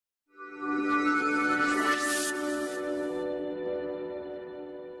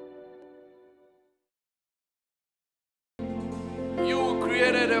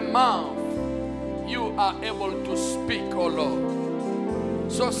mouth, you are able to speak, O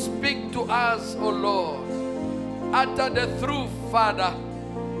Lord. So speak to us, O Lord. Utter the truth, Father.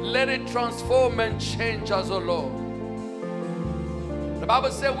 Let it transform and change us, O Lord. The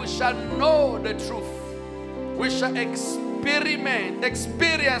Bible says we shall know the truth. We shall experience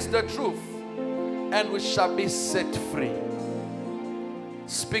the truth, and we shall be set free.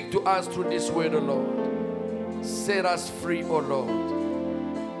 Speak to us through this word, O Lord. Set us free, O Lord.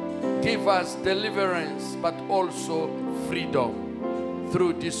 Give us deliverance, but also freedom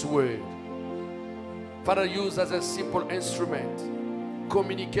through this word. Father, use as a simple instrument.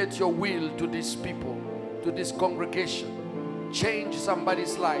 Communicate your will to these people, to this congregation. Change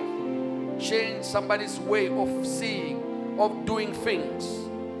somebody's life. Change somebody's way of seeing, of doing things.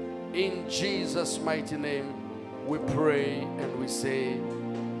 In Jesus' mighty name, we pray and we say,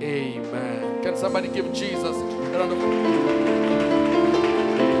 amen. Can somebody give Jesus a round of applause?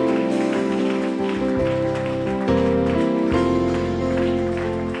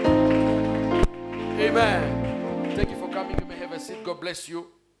 Amen. Thank you for coming. You may have a seat. God bless you.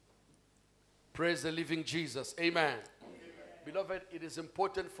 Praise the living Jesus. Amen. Beloved, it is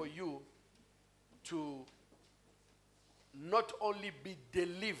important for you to not only be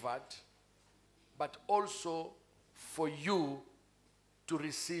delivered, but also for you to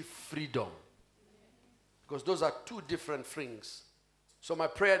receive freedom. Because those are two different things. So my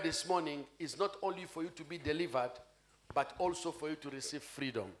prayer this morning is not only for you to be delivered, but also for you to receive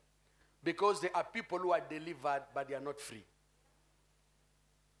freedom. Because there are people who are delivered, but they are not free.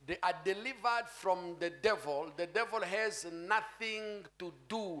 They are delivered from the devil. The devil has nothing to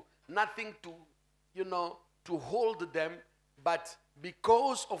do, nothing to, to hold them. But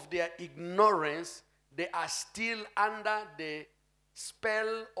because of their ignorance, they are still under the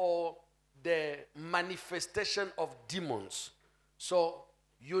spell or the manifestation of demons. So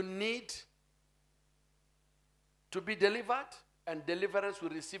you need to be delivered, and deliverance we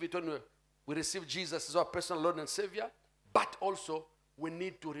receive it when we receive Jesus as our personal Lord and Savior, but also we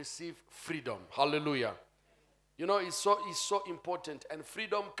need to receive freedom. Hallelujah. It's so important. And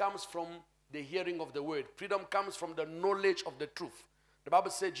freedom comes from the hearing of the word. Freedom comes from the knowledge of the truth. The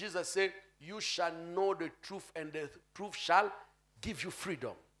Bible says, Jesus said, you shall know the truth, and the truth shall give you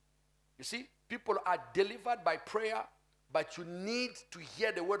freedom. You see, people are delivered by prayer, but you need to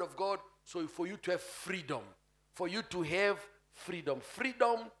hear the word of God so for you to have freedom. For you to have freedom.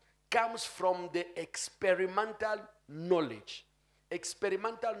 Freedom comes from the experimental knowledge.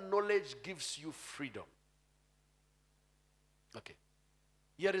 Experimental knowledge gives you freedom. Okay.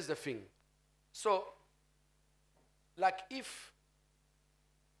 Here is the thing. So, like if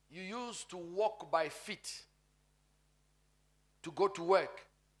you used to walk by feet to go to work,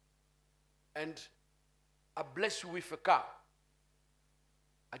 and I bless you with a car,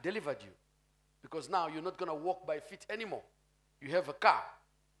 I delivered you. Because now you're not going to walk by feet anymore. You have a car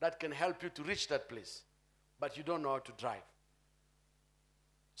that can help you to reach that place, but you don't know how to drive.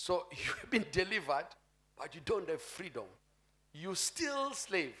 So you've been delivered, but you don't have freedom. You're still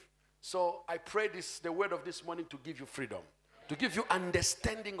slave. So I pray the word of this morning to give you freedom, to give you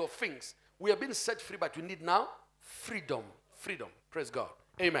understanding of things. We have been set free, but we need now freedom. Freedom. Praise God.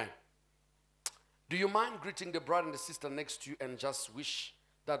 Amen. Do you mind greeting the brother and the sister next to you and just wish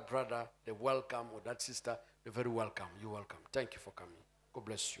that brother the welcome, or that sister the very welcome? You're welcome. Thank you for coming. God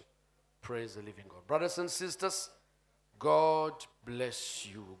bless you. Praise the living God. Brothers and sisters, God bless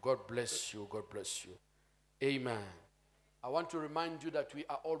you. God bless you. God bless you. Amen. I want to remind you that we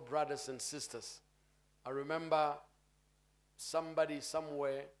are all brothers and sisters. I remember somebody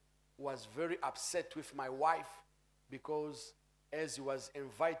somewhere was very upset with my wife because as he was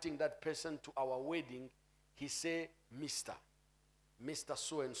inviting that person to our wedding, he said, Mr.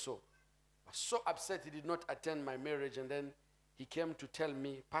 So-and-so. I was so upset he did not attend my marriage, and then he came to tell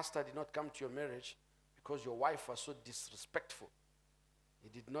me, Pastor did not come to your marriage because your wife was so disrespectful. He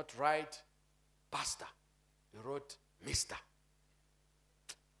did not write Pastor. He wrote Mr.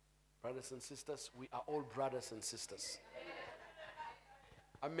 Brothers and sisters, we are all brothers and sisters.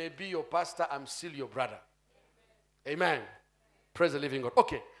 I may be your pastor, I'm still your brother. Amen. Praise the living God.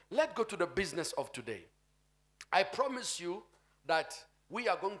 Okay, let's go to the business of today. I promise you that we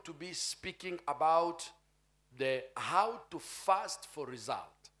are going to be speaking about the how to fast for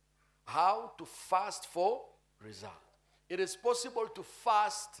result. How to fast for result. It is possible to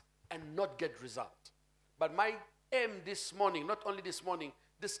fast and not get result. But my aim this morning, not only this morning,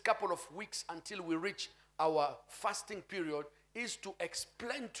 this couple of weeks until we reach our fasting period, is to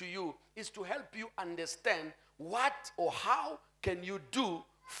explain to you, is to help you understand what or how can you do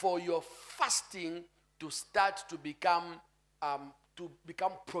for your fasting to start to become, to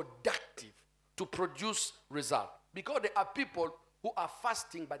become productive, to produce result. Because there are people who are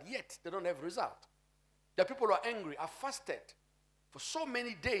fasting, but yet they don't have result. There are people who are angry, are fasted for so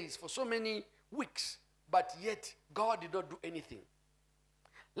many days, for so many weeks, but yet God did not do anything.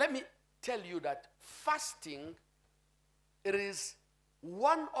 Let me tell you that fasting, it is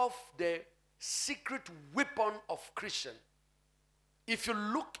one of the secret weapon of Christian. If you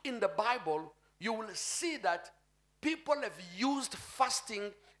look in the Bible, you will see that people have used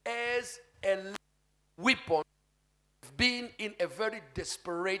fasting as a weapon being in a very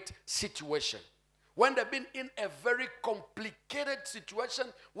desperate situation. When they've been in a very complicated situation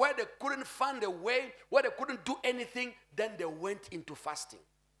where they couldn't find a way, where they couldn't do anything, then they went into fasting.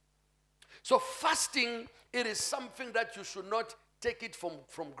 So fasting, it is something that you should not take it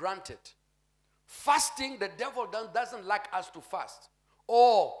from granted. Fasting, the devil doesn't like us to fast.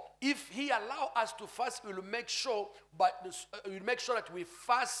 Or if he allows us to fast, he will make sure that we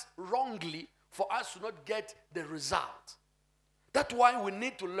fast wrongly for us to not get the result. That's why we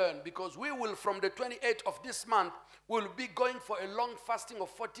need to learn, because we will, from the 28th of this month, we'll be going for a long fasting of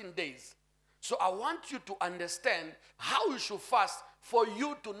 14 days. So I want you to understand how you should fast for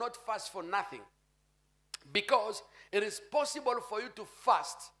you to not fast for nothing. Because it is possible for you to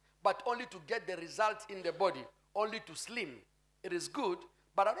fast, but only to get the result in the body, only to slim. It is good,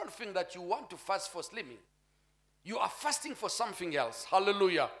 but I don't think that you want to fast for slimming. You are fasting for something else.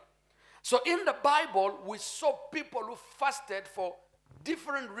 Hallelujah. So in the Bible, we saw people who fasted for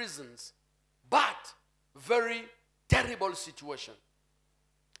different reasons, but very terrible situation.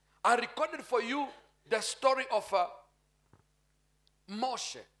 I recorded for you the story of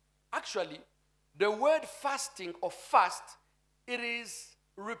Moshe. Actually, the word fasting or fast, it is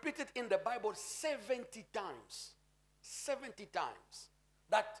repeated in the Bible 70 times. 70 times.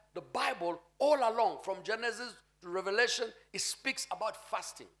 That the Bible all along, from Genesis to Revelation, it speaks about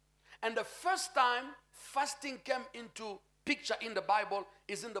fasting. And the first time fasting came into picture in the Bible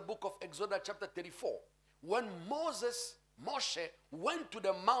is in the book of Exodus chapter 34. When Moshe went to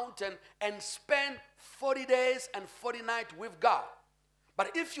the mountain and spent 40 days and 40 nights with God.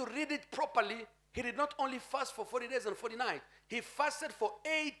 But if you read it properly, he did not only fast for 40 days and 40 nights. He fasted for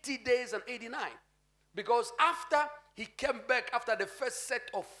 80 days and 80 nights. Because after he came back, after the first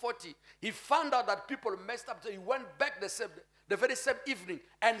set of 40, he found out that people messed up. So he went back the very same evening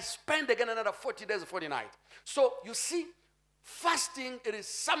and spent again another 40 days and 40 nights. So you see, fasting, it is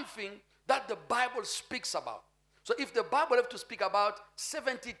something that the Bible speaks about. So if the Bible have to speak about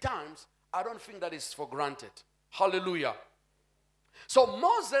 70 times, I don't think that is for granted. Hallelujah. So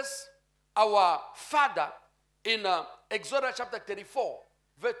Moses, our father, in Exodus chapter 34,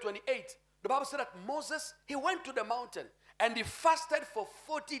 verse 28, the Bible said that Moses, he went to the mountain and he fasted for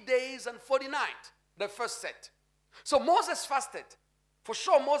 40 days and 40 nights, the first set. So Moses fasted. For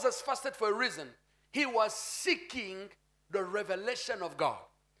sure, Moses fasted for a reason. He was seeking the revelation of God.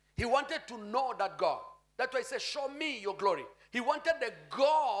 He wanted to know that God. That's why he said, show me your glory. He wanted the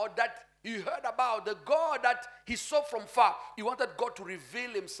God that he heard about, the God that he saw from far. He wanted God to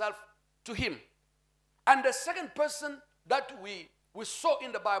reveal himself to him. And the second person that we saw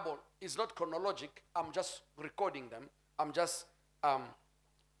in the Bible is not chronologic. I'm just recording them. I'm just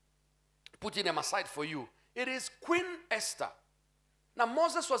putting them aside for you. It is Queen Esther. Now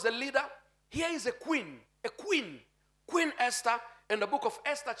Moses was a leader. Here is a queen. Queen Esther, in the book of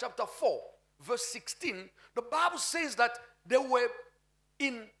Esther chapter 4, verse 16, the Bible says that they were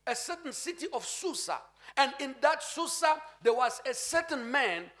in a certain city of Susa. And in that Susa, there was a certain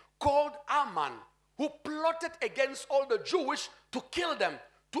man called Aman who plotted against all the Jewish to kill them,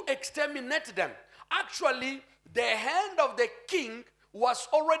 to exterminate them. Actually, the hand of the king was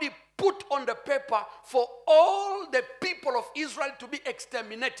already put on the paper for all the people of Israel to be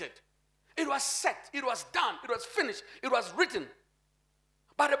exterminated. It was set, it was done, it was finished, it was written.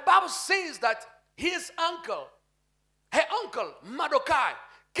 But the Bible says that his uncle, her uncle, Mordecai,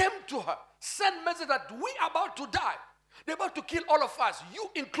 came to her, sent message that we are about to die. They're about to kill all of us, you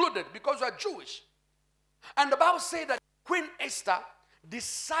included, because you are Jewish. And the Bible says that Queen Esther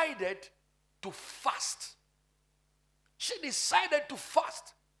decided to fast. She decided to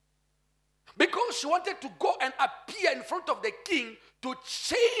fast because she wanted to go and appear in front of the king to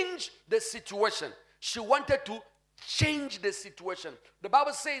change the situation. She wanted to change the situation. The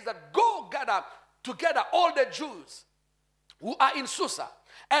Bible says that go gather together all the Jews who are in Susa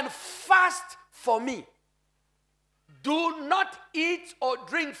and fast for me. Do not eat or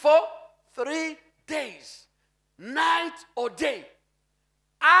drink for 3 days, night or day.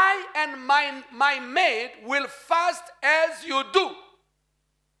 I and my maid will fast as you do.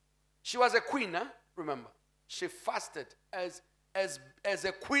 She was a queen, huh? Remember. She fasted as as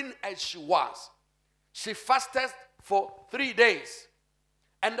a queen as she was. She fasted for 3 days.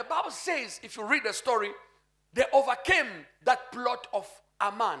 And the Bible says, if you read the story, they overcame that plot of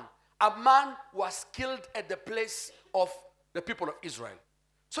Aman. Aman was killed at the place of the people of Israel.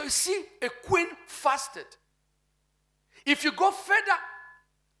 So you see, a queen fasted. If you go further,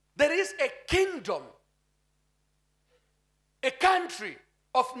 there is a kingdom, a country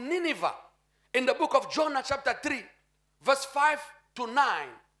of Nineveh in the book of Jonah chapter 3, verse 5 to 9.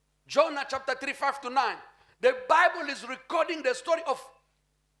 Jonah chapter 3, 5 to 9. The Bible is recording the story of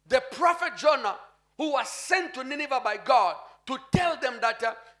the prophet Jonah, who was sent to Nineveh by God to tell them that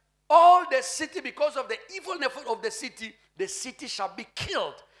all the city, because of the evilness of the city shall be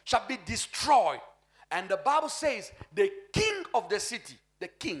killed, shall be destroyed. And the Bible says the king of the city, the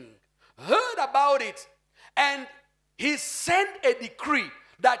king, heard about it, and he sent a decree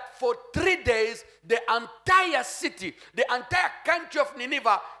that for 3 days the entire city, the entire country of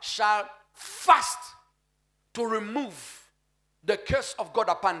Nineveh shall fast to remove the curse of God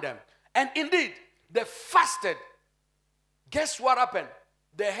upon them. And indeed, they fasted. Guess what happened?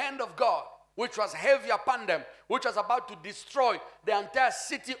 The hand of God, which was heavy upon them, which was about to destroy the entire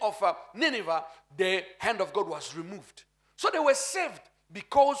city of Nineveh, the hand of God was removed. So they were saved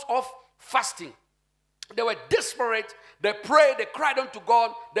because of fasting. They were desperate. They prayed, they cried unto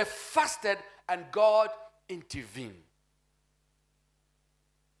God, they fasted, and God intervened.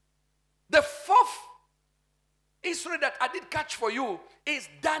 The fourth history that I did catch for you is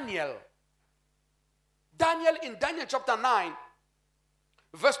Daniel. Daniel, in Daniel chapter 9,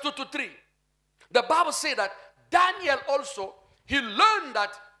 verse 2 to 3. The Bible says that Daniel also, he learned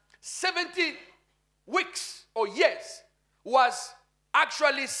that 70 weeks or years was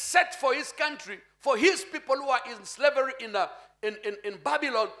actually set for his country, for his people who are in slavery in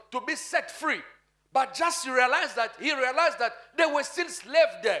Babylon, to be set free. But just he realized that they were still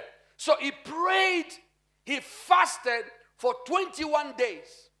slaves there. So he prayed, he fasted for 21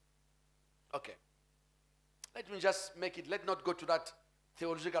 days. Okay. Let me just make it, let's not go to that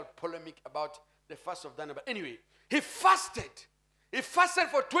theological polemic about the fast of Daniel. But anyway, he fasted. He fasted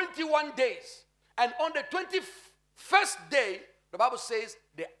for 21 days. And on the 21st day, the Bible says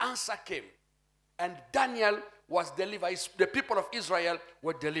the answer came. And Daniel was delivered. The people of Israel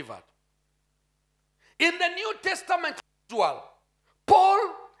were delivered. In the New Testament as well, Paul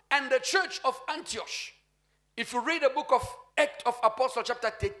and the church of Antioch, if you read the book of Acts of Apostles chapter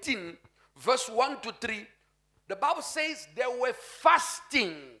 13, verse 1 to 3, the Bible says they were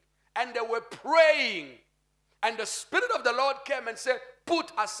fasting and they were praying. And the Spirit of the Lord came and said,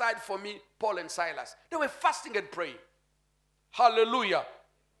 put aside for me Paul and Silas. They were fasting and praying. Hallelujah.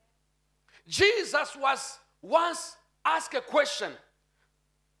 Jesus was once asked a question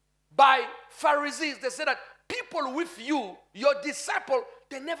by Pharisees. They said that people with you, your disciple,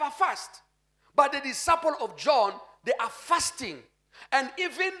 they never fast. But the disciple of John, they are fasting. And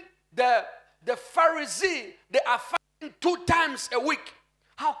even the Pharisee, they are fasting 2 times a week.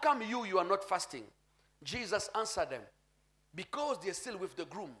 How come you are not fasting? Jesus answered them, because they're still with the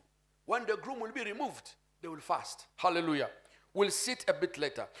groom. When the groom will be removed, they will fast. Hallelujah. We'll see it a bit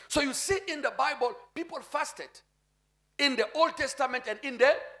later. So you see in the Bible, people fasted in the Old Testament and in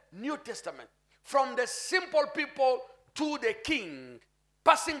the New Testament. From the simple people to the king,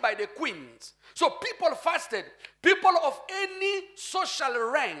 passing by the queens. So people fasted. People of any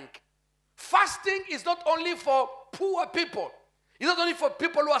social rank. Fasting is not only for poor people. It's not only for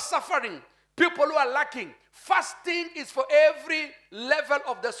people who are suffering, people who are lacking. Fasting is for every level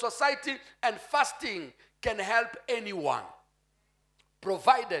of the society, and fasting can help anyone,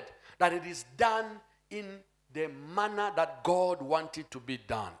 provided that it is done in the manner that God wanted to be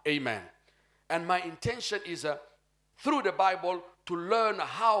done. Amen. And my intention is through the Bible to learn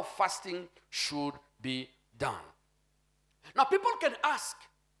how fasting should be done. Now people can ask,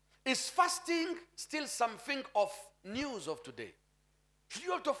 is fasting still something of news of today? Should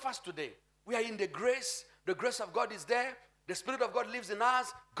you also fast today? We are in the grace of God is there, the Spirit of God lives in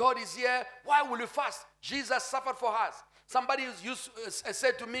us, God is here. Why will you fast? Jesus suffered for us. Somebody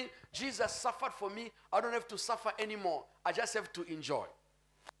said to me, Jesus suffered for me, I don't have to suffer anymore. I just have to enjoy.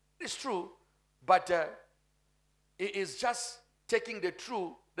 It's true, but it is just taking the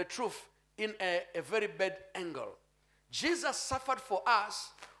truth in a very bad angle. Jesus suffered for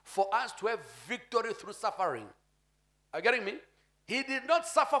us to have victory through suffering. Are you getting me? He did not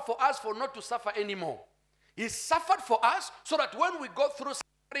suffer for us for not to suffer anymore. He suffered for us so that when we go through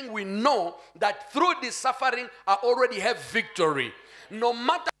suffering, we know that through this suffering, I already have victory. No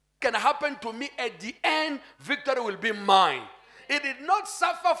matter what can happen to me, at the end, victory will be mine. He did not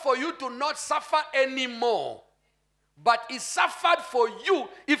suffer for you to not suffer anymore, but he suffered for you.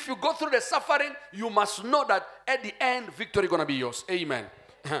 If you go through the suffering, you must know that at the end, victory is going to be yours. Amen.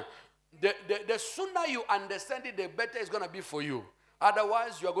 The sooner you understand it, the better it's going to be for you.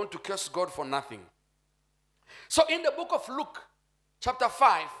 Otherwise, you are going to curse God for nothing. So in the book of Luke, chapter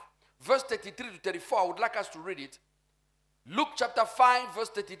 5, verse 33 to 34, I would like us to read it. Luke chapter 5, verse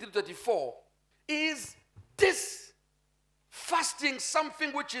 33 to 34. Is this fasting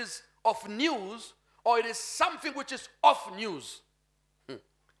something which is of news, or it is something which is off news? The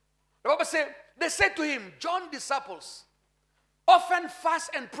Bible says, they said to him, John's disciples often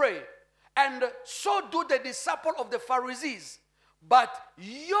fast and pray, and so do the disciples of the Pharisees. But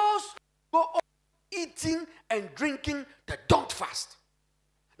yours go on eating and drinking, they don't fast.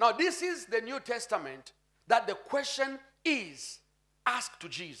 Now, this is the New Testament that the question is asked to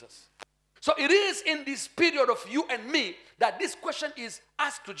Jesus. So it is in this period of you and me that this question is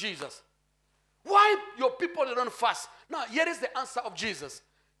asked to Jesus. Why your people don't fast? Now, here is the answer of Jesus.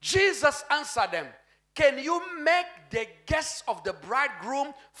 Jesus answered them, can you make the guests of the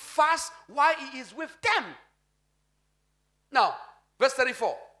bridegroom fast while he is with them? Now, verse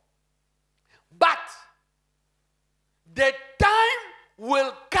 34. But the time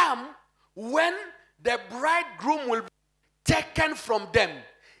will come when the bridegroom will be taken from them.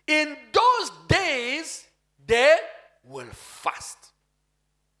 In those days, they will fast.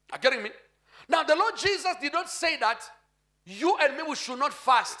 Are you getting me? Now, the Lord Jesus did not say that you and me we should not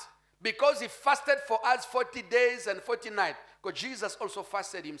fast because he fasted for us 40 days and 40 nights. Because Jesus also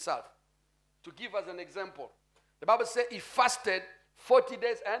fasted himself. To give us an example, the Bible says he fasted 40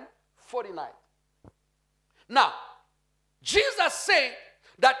 days and 40 nights. Now, Jesus said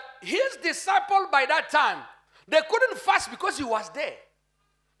that his disciples by that time, they couldn't fast because he was there.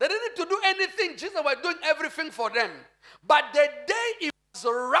 They didn't need to do anything. Jesus was doing everything for them. But the day he was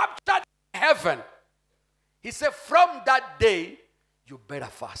raptured in heaven, he said, from that day, you better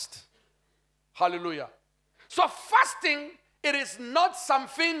fast. Hallelujah. So fasting, it is not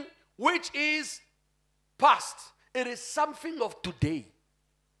something which is past. It is something of today.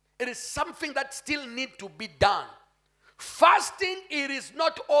 It is something that still needs to be done. Fasting, it is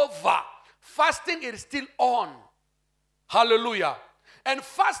not over. Fasting, it is still on. Hallelujah. And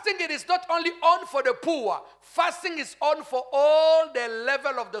fasting, it is not only on for the poor. Fasting is on for all the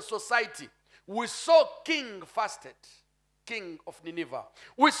level of the society. We saw king fasted, king of Nineveh.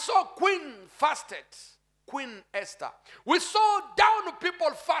 We saw queen fasted, Queen Esther. We saw down people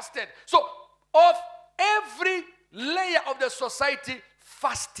fasted. So of every layer of the society,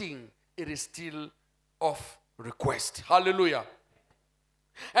 fasting, it is still of request. Hallelujah.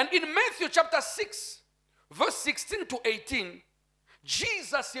 And in Matthew chapter 6, verse 16 to 18,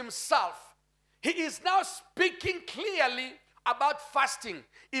 Jesus himself, he is now speaking clearly about fasting.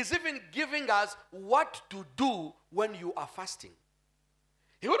 He's even giving us what to do when you are fasting.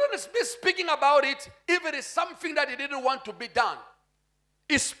 He wouldn't be speaking about it if it is something that he didn't want to be done.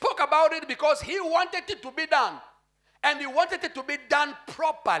 He spoke about it because he wanted it to be done. And he wanted it to be done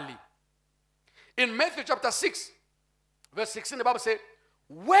properly. In Matthew chapter 6, verse 16, the Bible says,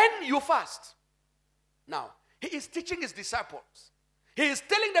 when you fast. Now, he is teaching his disciples. He is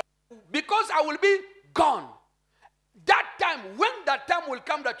telling them, because I will be gone. That time, when that time will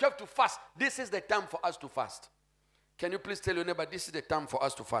come that you have to fast, this is the time for us to fast. Can you please tell your neighbor, this is the time for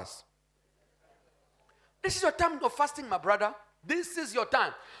us to fast? This is your time of fasting, my brother. This is your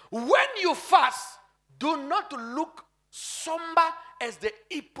time. When you fast, do not look somber as the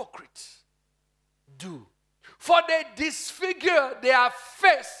hypocrites do. For they disfigure their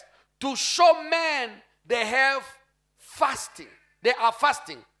face to show men they have fasting. They are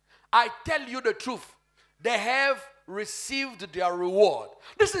fasting. I tell you the truth. They have received their reward.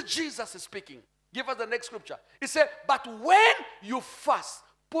 This is Jesus speaking. Give us the next scripture. He said, but when you fast,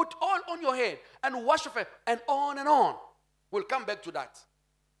 put oil on your head and wash your face, and on and on. We'll come back to that.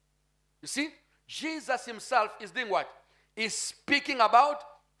 You see, Jesus himself is doing what? He's speaking about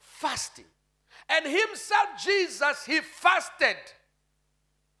fasting. And himself, Jesus, he fasted.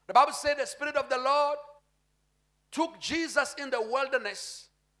 The Bible said the Spirit of the Lord took Jesus in the wilderness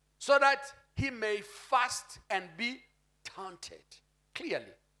so that he may fast and be taunted. Clearly.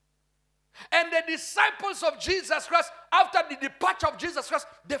 And the disciples of Jesus Christ, after the departure of Jesus Christ,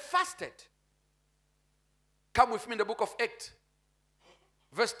 they fasted. Come with me in the book of Acts,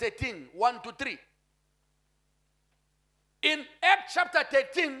 verse 13, 1 to 3. In Acts chapter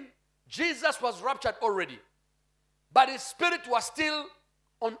 13, Jesus was raptured already. But his spirit was still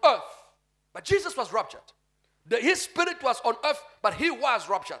on earth. But Jesus was raptured. His spirit was on earth, but he was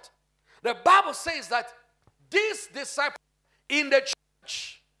raptured. The Bible says that these disciples in the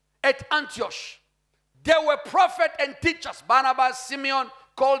church at Antioch, There were prophets and teachers. Barnabas, Simeon,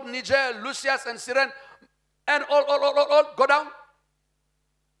 called Niger, Lucius, and Cyrene. And all. Go down.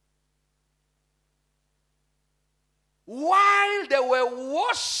 While they were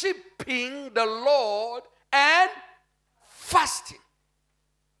worshiping the Lord and fasting.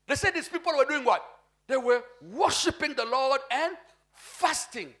 They said these people were doing what? They were worshiping the Lord and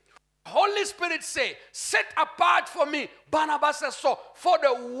fasting. Holy Spirit say, set apart for me, Barnabas says so, for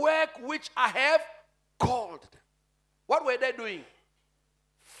the work which I have called them. What were they doing?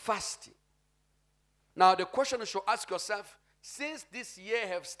 Fasting. Now the question you should ask yourself, since this year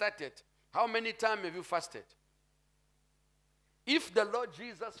have started, how many times have you fasted? If the Lord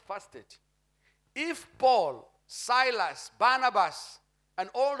Jesus fasted, if Paul, Silas, Barnabas, and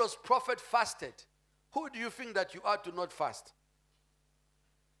all those prophets fasted, who do you think that you are to not fast?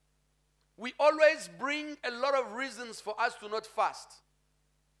 We always bring a lot of reasons for us to not fast.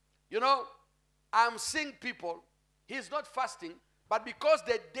 You know, I'm seeing people, he's not fasting, but because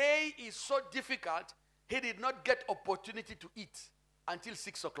the day is so difficult, he did not get opportunity to eat until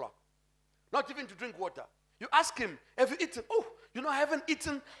 6 o'clock. Not even to drink water. You ask him, have you eaten? Oh, you know, I haven't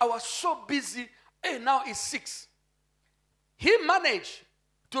eaten. I was so busy. Hey, now it's 6. He managed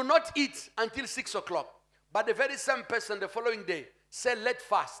to not eat until 6 o'clock. But the very same person the following day said, let's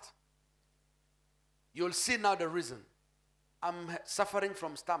fast. You'll see now the reason. I'm suffering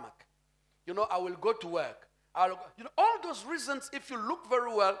from stomach. You know, I will go to work. You know, all those reasons, if you look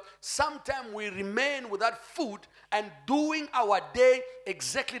very well, sometimes we remain without food and doing our day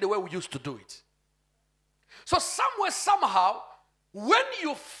exactly the way we used to do it. So somewhere, somehow, when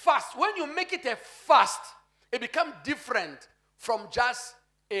you fast, when you make it a fast, it becomes different from just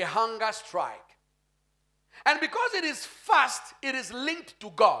a hunger strike. And because it is fast, it is linked to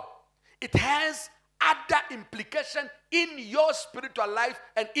God. It has other implication in your spiritual life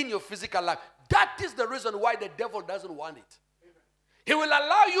and in your physical life. That is the reason why the devil doesn't want it. He will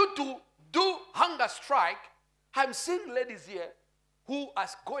allow you to do hunger strike. I'm seeing ladies here who are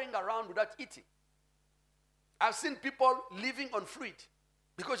going around without eating. I've seen people living on fruit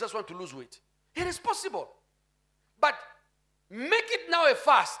because they just want to lose weight. It is possible. But make it now a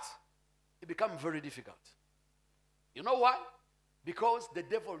fast. It becomes very difficult. You know why? Because the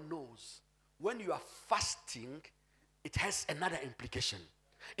devil knows when you are fasting, it has another implication.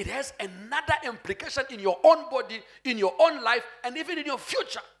 It has another implication in your own body, in your own life, and even in your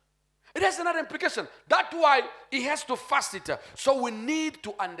future. It has another implication. That's why he has to fast it. So we need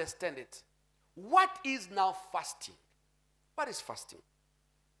to understand it. What is now fasting? What is fasting?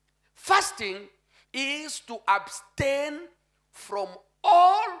 Fasting is to abstain from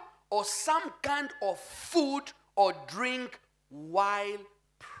all or some kind of food or drink while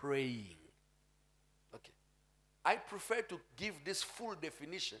praying. Okay. I prefer to give this full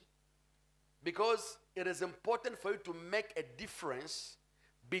definition because it is important for you to make a difference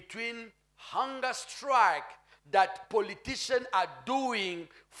between hunger strike that politicians are doing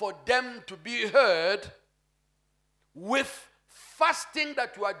for them to be heard with fasting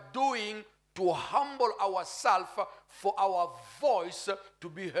that you are doing to humble ourselves for our voice to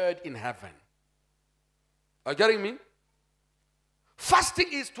be heard in heaven. Are you getting me? Fasting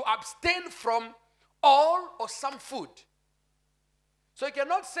is to abstain from all or some food. So you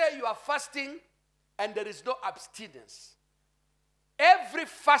cannot say you are fasting and there is no abstinence. Every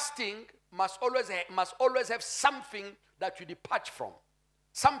fasting must always have something that you depart from,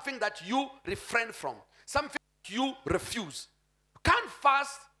 something that you refrain from, something that you refuse. You can't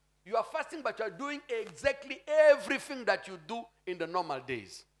fast. You are fasting, but you are doing exactly everything that you do in the normal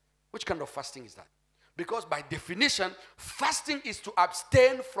days. Which kind of fasting is that? Because by definition, fasting is to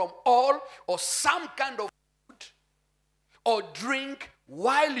abstain from all or some kind of food or drink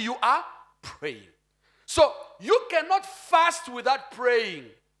while you are praying. So you cannot fast without praying.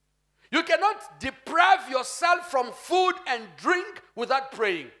 You cannot deprive yourself from food and drink without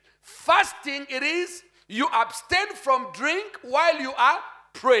praying. Fasting, it is you abstain from drink while you are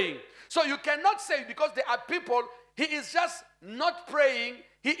praying. So you cannot say because there are people, he is just not praying,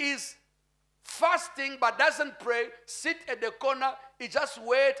 he is fasting but doesn't pray, sit at the corner, he just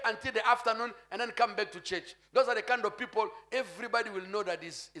wait until the afternoon and then come back to church. Those are the kind of people everybody will know that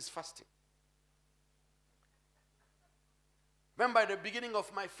is fasting. Remember at the beginning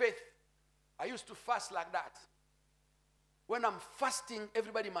of my faith, I used to fast like that. When I'm fasting,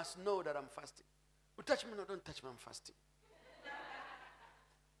 everybody must know that I'm fasting. You touch me, no, don't touch me, I'm fasting.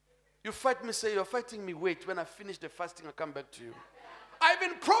 You fight me, say, you're fighting me, wait, when I finish the fasting, I'll come back to you. I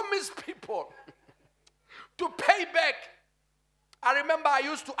even promised people to pay back. I remember I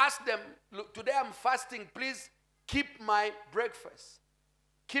used to ask them, look, today I'm fasting, please keep my breakfast,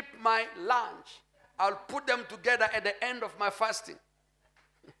 keep my lunch. I'll put them together at the end of my fasting.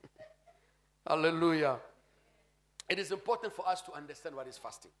 Hallelujah. It is important for us to understand what is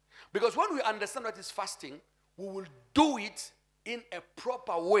fasting. Because when we understand what is fasting, we will do it in a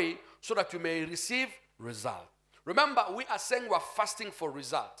proper way so that you may receive result. Remember, we are saying we are fasting for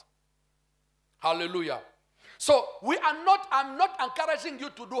result. Hallelujah. So I'm not encouraging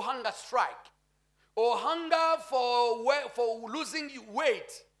you to do hunger strike or hunger for losing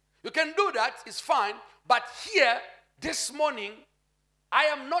weight. You can do that, it's fine. But here, this morning, I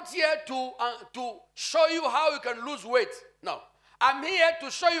am not here to show you how you can lose weight. No. I'm here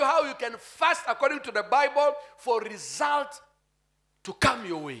to show you how you can fast according to the Bible for result to come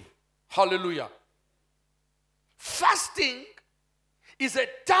your way. Hallelujah. Fasting is a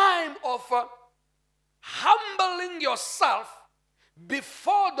time of humbling yourself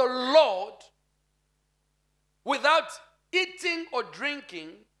before the Lord without eating or drinking,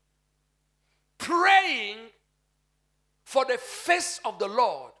 praying for the face of the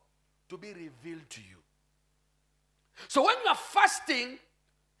Lord to be revealed to you. So when you are fasting,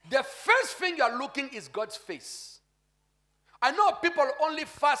 the first thing you are looking is God's face. I know people only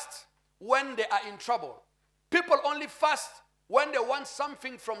fast when they are in trouble. People only fast when they want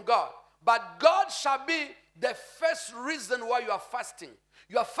something from God. But God shall be the first reason why you are fasting.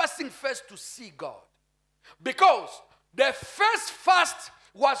 You are fasting first to see God. Because the first fast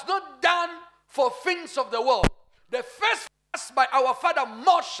was not done for things of the world. The first fast by our father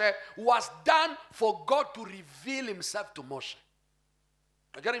Moshe was done for God to reveal himself to Moshe.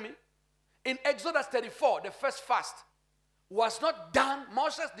 You getting me? In Exodus 34, the first fast was not done.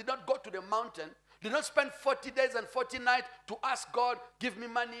 Moses did not go to the mountain, did not spend 40 days and 40 nights to ask God, give me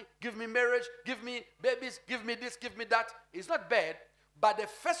money, give me marriage, give me babies, give me this, give me that. It's not bad. But the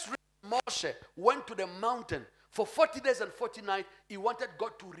first reason Moshe went to the mountain for 40 days and 40 nights, he wanted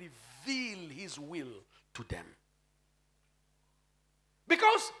God to reveal his will to them.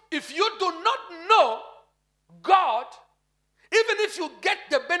 Because if you do not know God, even if you get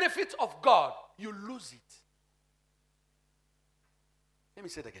the benefits of God, you lose it. Let me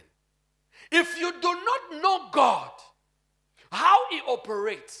say it again. If you do not know God, how he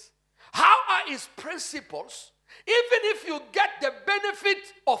operates, how are his principles, even if you get the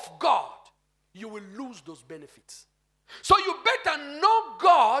benefit of God, you will lose those benefits. So you better know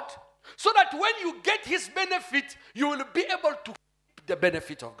God so that when you get his benefit, you will be able to keep the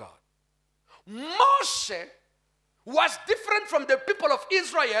benefit of God. Moshe was different from the people of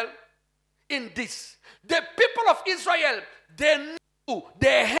Israel in this. The people of Israel, they knew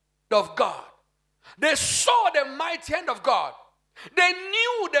the hand of God. They saw the mighty hand of God. They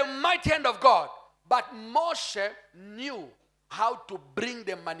knew the mighty hand of God. But Moshe knew how to bring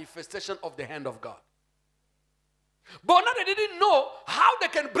the manifestation of the hand of God. But now they didn't know how they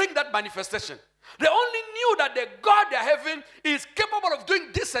can bring that manifestation. They only knew that the God they're having is capable of doing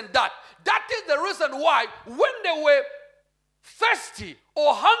this and that. That is the reason why when they were thirsty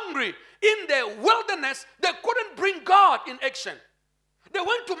or hungry in the wilderness, they couldn't bring God in action. They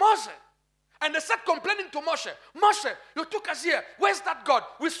went to Moshe and they started complaining to Moshe. Moshe, you took us here. Where's that God?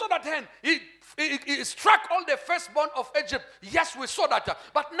 We saw that hand. He struck all the firstborn of Egypt. Yes, we saw that.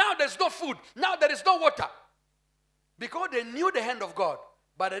 But now there's no food. Now there is no water. Because they knew the hand of God,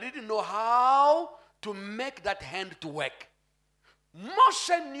 but they didn't know how to make that hand to work.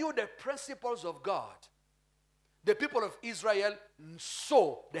 Moshe knew the principles of God. The people of Israel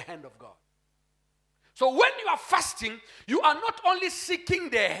saw the hand of God. So when you are fasting, you are not only seeking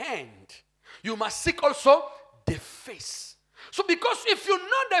the hand, you must seek also the face. So because if you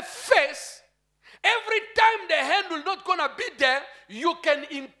know the face, every time the hand will not gonna be there, you can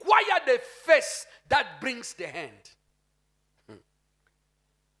inquire the face that brings the hand.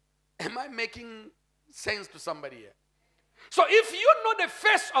 Am I making sense to somebody here? So if you know the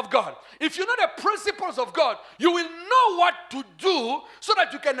face of God, if you know the principles of God, you will know what to do so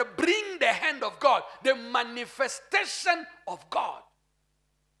that you can bring the hand of God, the manifestation of God.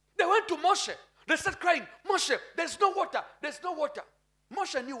 They went to Moshe. They started crying, Moshe, there's no water. There's no water.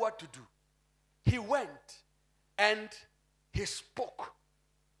 Moshe knew what to do. He went and he spoke.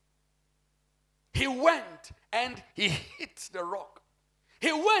 He went and he hit the rock.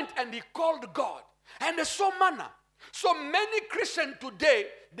 He went and he called God. And they saw manna. So many Christians today,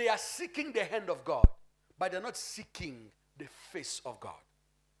 they are seeking the hand of God, but they're not seeking the face of God.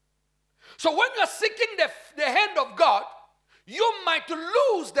 So when you're seeking the hand of God, you might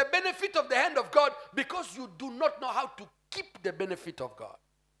lose the benefit of the hand of God because you do not know how to keep the benefit of God.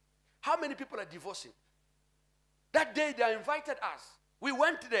 How many people are divorcing? That day they invited us. We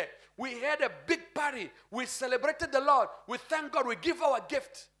went there. We had a big party. We celebrated the Lord. We thank God. We give our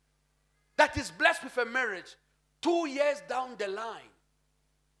gift. that is blessed with a marriage, 2 years down the line,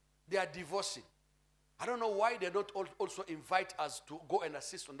 they are divorcing. I don't know why they don't also invite us to go and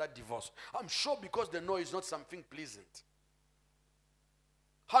assist on that divorce. I'm sure because they know it's not something pleasant.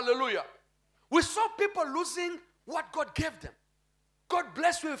 Hallelujah. We saw people losing what God gave them. God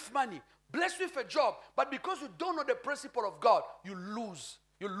bless you with money, bless you with a job, but because you don't know the principle of God, you lose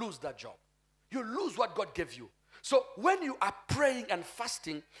that job. You lose what God gave you. So when you are praying and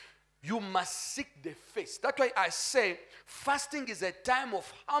fasting, you must seek the face. That's why I say fasting is a time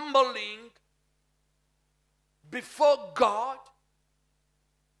of humbling before God,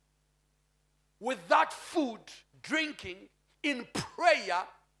 without food, drinking, in prayer,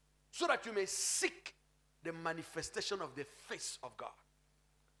 so that you may seek the manifestation of the face of God.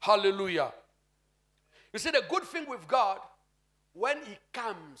 Hallelujah. You see, the good thing with God, when he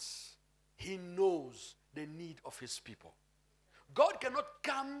comes, he knows the need of his people. God cannot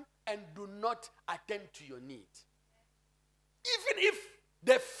come and do not attend to your need. Even if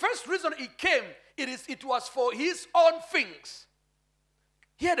the first reason he came, it was for his own things.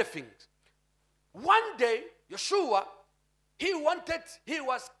 Hear the things. One day, Yeshua, he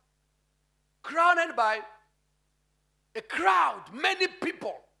was crowned by a crowd. Many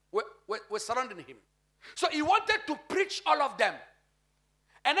people were surrounding him. So he wanted to preach all of them.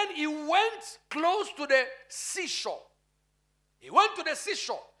 And then he went close to the seashore. He went to the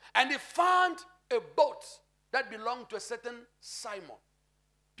seashore and he found a boat that belonged to a certain Simon,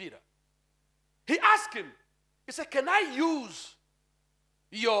 Peter. He asked him, he said, can I use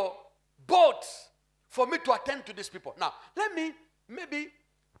your boat for me to attend to these people? Now, let me maybe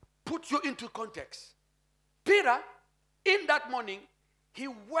put you into context. Peter, in that morning, he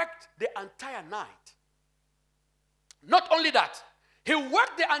worked the entire night. Not only that, he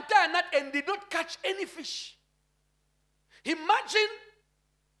worked the entire night and did not catch any fish. Imagine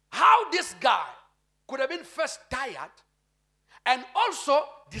how this guy could have been first tired and also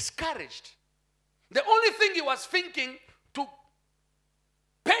discouraged. The only thing he was thinking to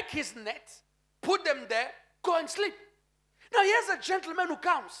pack his net, put them there, go and sleep. Now here's a gentleman who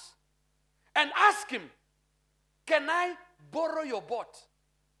comes and asks him, can I borrow your boat?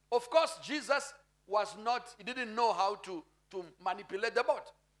 Of course, Jesus he didn't know how to manipulate the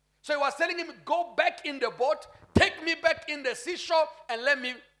boat. So he was telling him, go back in the boat, take me back in the seashore, and let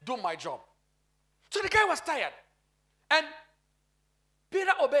me do my job. So the guy was tired. And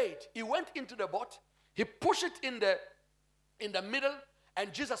Peter obeyed. He went into the boat, he pushed it in the middle,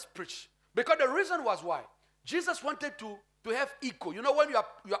 and Jesus preached. Because the reason was why? Jesus wanted to have echo. You know, when you are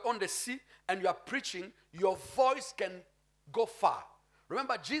on the sea and you are preaching, your voice can go far.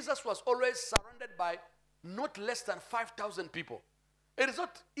 Remember, Jesus was always surrounded by not less than 5,000 people. It is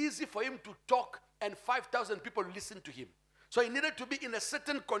not easy for him to talk and 5,000 people listen to him. So he needed to be in a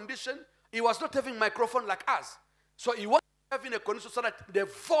certain condition. He was not having a microphone like us. So he was having a condition so that the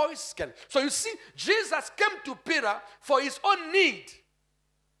voice can. So you see, Jesus came to Peter for his own need.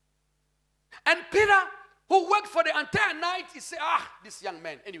 And Peter, who worked for the entire night, he said, this young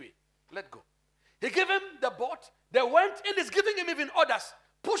man, anyway, let go. He gave him the boat. They went and he's giving him even orders.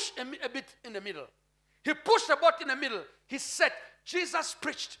 Push a bit in the middle. He pushed the boat in the middle. He said, Jesus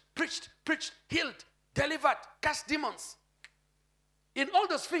preached, healed, delivered, cast demons. In all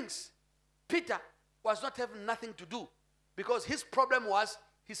those things, Peter was not having nothing to do because his problem was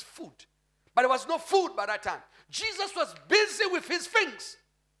his food. But there was no food by that time. Jesus was busy with his things.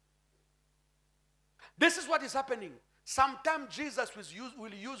 This is what is happening. Sometimes Jesus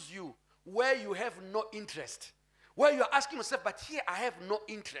will use you where you have no interest. Where you are asking yourself, but here I have no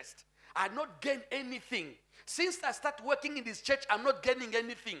interest. I have not gained anything. Since I start working in this church, I'm not gaining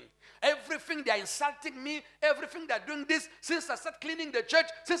anything. Everything, they are insulting me. Everything, they are doing this. Since I start cleaning the church,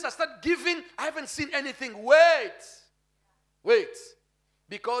 since I start giving, I haven't seen anything. Wait.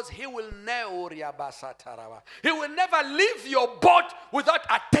 Because he will never leave your boat without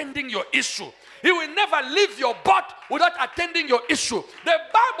attending your issue. He will never leave your boat without attending your issue. The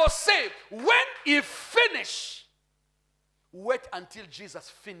Bible says, when he finish, wait until Jesus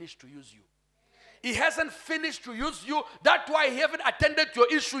finished to use you. He hasn't finished to use you. That's why he haven't attended to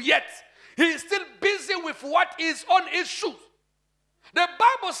your issue yet. He is still busy with what is on issue. The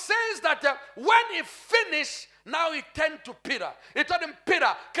Bible says that when he finished, now he turned to Peter. He told him, Peter,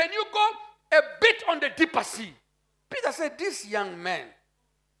 can you go a bit on the deeper sea? Peter said, this young man,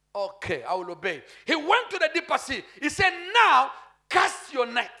 okay, I will obey. He went to the deeper sea. He said, now cast your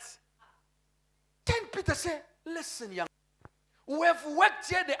net. Then Peter said, listen, young man, we have worked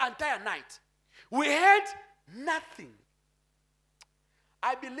here the entire night. We had nothing.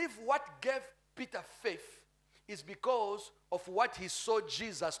 I believe what gave Peter faith is because of what he saw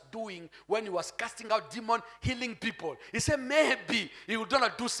Jesus doing when he was casting out demons, healing people. He said, maybe he will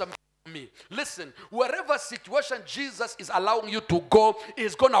gonna do something for me. Listen, wherever situation Jesus is allowing you to go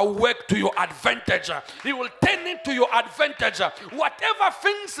is gonna work to your advantage. He will turn into your advantage. Whatever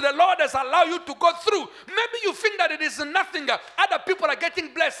things the Lord has allowed you to go through, maybe you think that it is nothing. Other people are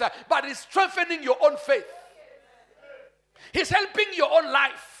getting blessed, but it's strengthening your own faith. He's helping your own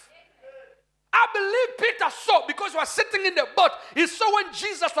life. I believe Peter saw, because he was sitting in the boat. He saw when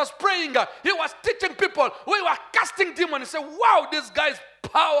Jesus was praying, he was teaching people, when he was casting demons. He said, wow, this guy is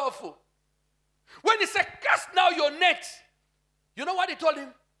powerful. When he said, cast now your net, you know what he told him?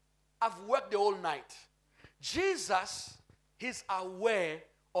 I've worked the whole night. Jesus, he's aware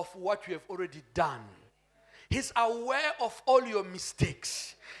of what you have already done. He's aware of all your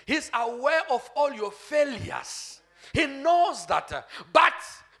mistakes. He's aware of all your failures. He knows that. But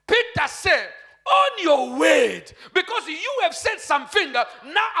Peter said, on your word, because you have said something,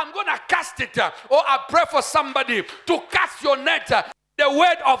 now I'm going to cast it. Or I pray for somebody to cast your net. The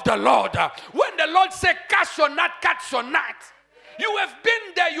word of the Lord. When the Lord said, cast your net, catch your net. You have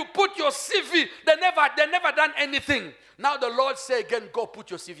been there, you put your CV, they never done anything. Now the Lord say again, go put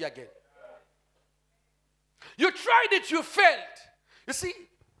your CV again. You tried it, you failed. You see,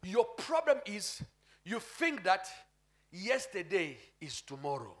 your problem is you think that yesterday is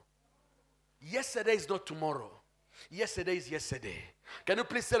tomorrow. Yesterday is not tomorrow. Yesterday is yesterday. Can you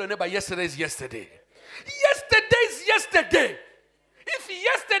please tell your neighbor, yesterday is yesterday. Yesterday is yesterday. If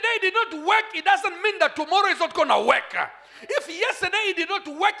yesterday did not work, it doesn't mean that tomorrow is not going to work. If yesterday did not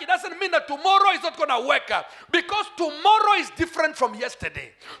work, it doesn't mean that tomorrow is not going to work. Because tomorrow is different from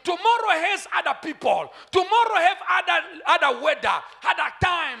yesterday. Tomorrow has other people. Tomorrow have other weather, other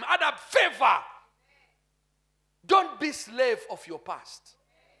time, other favor. Don't be slave of your past.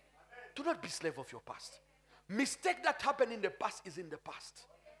 Do not be slave of your past. Mistake that happened in the past is in the past.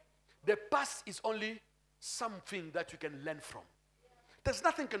 The past is only something that you can learn from. There's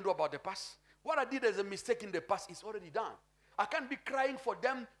nothing you can do about the past. What I did as a mistake in the past is already done. I can't be crying for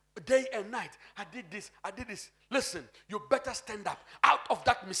them day and night. I did this. Listen, you better stand up out of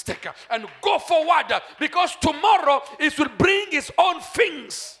that mistake and go forward, because tomorrow it will bring its own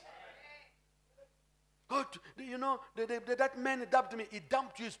things. God, you know, that man dumped me. He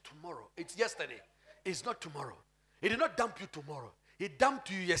dumped you tomorrow. It's yesterday. It's not tomorrow. He did not dump you tomorrow. He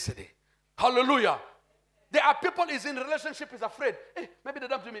dumped you yesterday. Hallelujah. There are people is in relationship is afraid. Hey, maybe they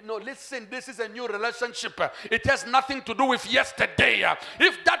dumped me. No, listen, this is a new relationship. It has nothing to do with yesterday.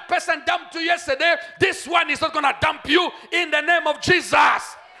 If that person dumped you yesterday, this one is not going to dump you in the name of Jesus.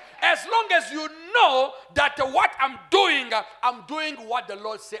 As long as you know that what I'm doing what the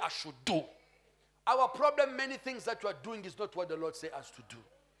Lord said I should do. Our problem, many things that you are doing is not what the Lord said us to do.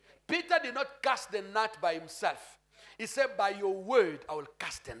 Peter did not cast the net by himself. He said, by your word, I will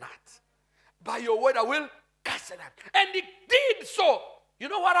cast the net. By your word, I will cast the net. And he did so. You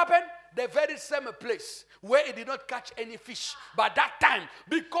know what happened? The very same place where he did not catch any fish. But that time,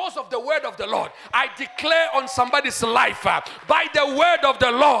 because of the word of the Lord, I declare on somebody's life, by the word of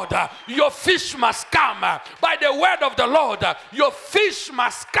the Lord, your fish must come. By the word of the Lord, your fish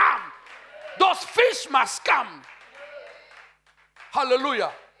must come. Those fish must come.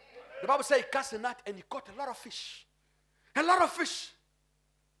 Hallelujah. The Bible says he cast a net and he caught a lot of fish. A lot of fish.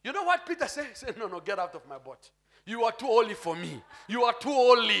 You know what Peter said? He said, no, get out of my boat. You are too holy for me. You are too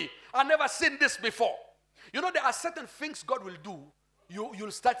holy. I've never seen this before. You know, there are certain things God will do.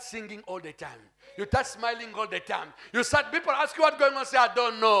 You'll start singing all the time. You start smiling all the time. You start, people ask you what's going on. Say, I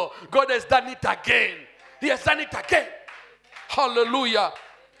don't know. God has done it again. He has done it again. Hallelujah.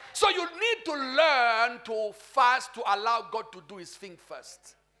 So you need to learn to fast, to allow God to do his thing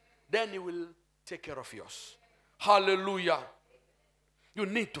first. Then he will take care of yours. Hallelujah. You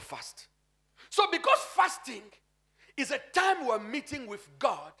need to fast. So because fasting is a time we're meeting with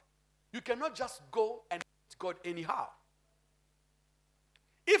God, you cannot just go and meet God anyhow.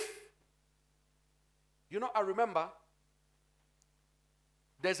 I remember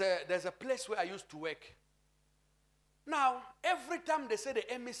there's a place where I used to work. Now, every time they say the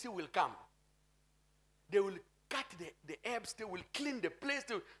MSC will come, they will cut the herbs, they will clean the place,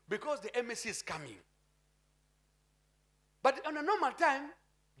 because the MSC is coming. But on a normal time,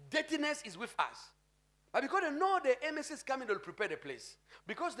 dirtiness is with us. But because they know the MSC is coming, they'll prepare the place.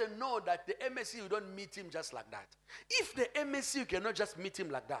 Because they know that the MSC, you don't meet him just like that. If the MSC, you cannot just meet him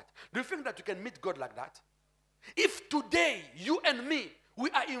like that, do you think that you can meet God like that? If today, you and me,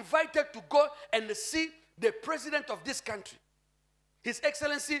 we are invited to go and see the president of this country, His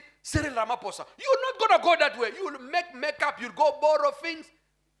Excellency Cyril Ramaphosa, you're not going to go that way. You will make makeup, you'll go borrow things.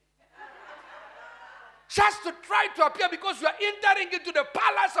 just to try to appear because you are entering into the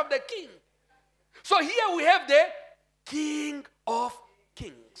palace of the king. So here we have the King of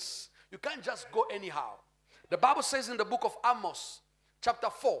Kings. You can't just go anyhow. The Bible says in the book of Amos, chapter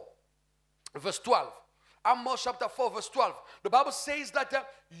 4, verse 12. Amos chapter 4, verse 12. The Bible says that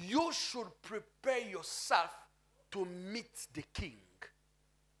you should prepare yourself to meet the king.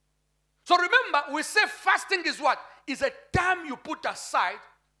 So remember, we say fasting is what? Is a time you put aside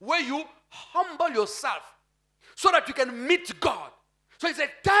where you humble yourself so that you can meet God. So it's a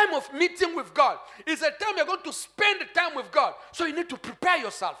time of meeting with God. It's a time you're going to spend time with God. So you need to prepare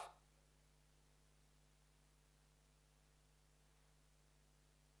yourself.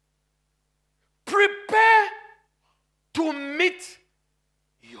 Prepare to meet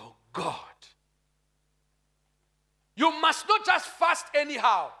your God. You must not just fast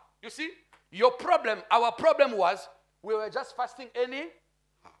anyhow. You see, our problem was we were just fasting anyhow.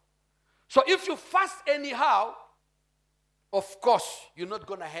 So if you fast anyhow, of course, you're not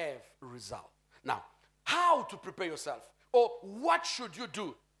going to have a result. Now, how to prepare yourself? Or what should you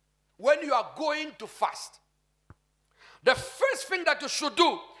do when you are going to fast? The first thing that you should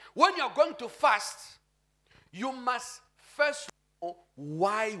do when you are going to fast, you must first know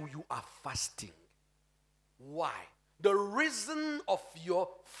why you are fasting. Why? The reason of your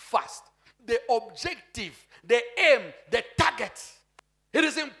fast, the objective, the aim, the target. It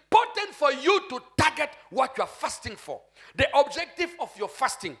is important for you to target what you are fasting for. The objective of your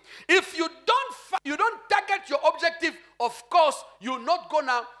fasting. If you don't target your objective, of course, you're not going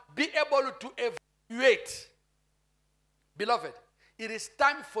to be able to evaluate. Beloved, it is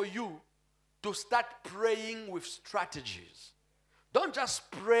time for you to start praying with strategies. Don't just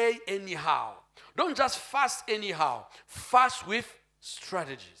pray anyhow. Don't just fast anyhow. Fast with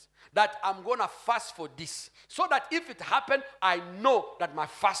strategies. That I'm going to fast for this. So that if it happened, I know that my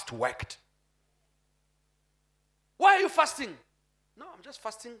fast worked. Why are you fasting? No, I'm just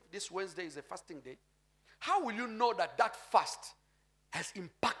fasting. This Wednesday is a fasting day. How will you know that that fast has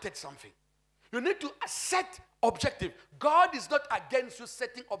impacted something? You need to set objective. God is not against you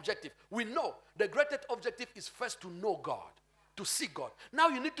setting objective. We know the greatest objective is first to know God, to see God. Now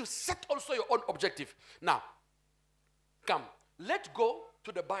you need to set also your own objective. Now, come, let's go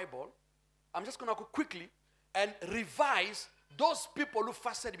to the Bible. I'm just going to go quickly and revise those people who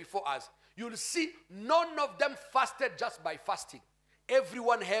fasted before us. You'll see none of them fasted just by fasting.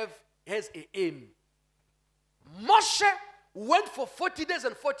 Everyone has an aim. Moshe went for 40 days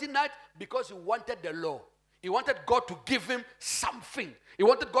and 40 nights because he wanted the law. He wanted God to give him something. He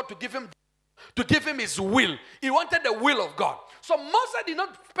wanted God to give him his will. He wanted the will of God. So Moses did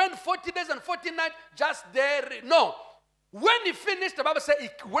not spend 40 days and 40 nights just there. No. When he finished, the Bible said he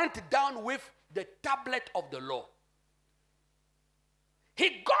went down with the tablet of the law.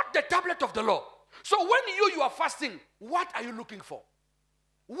 He got the tablet of the law. So when you are fasting, what are you looking for?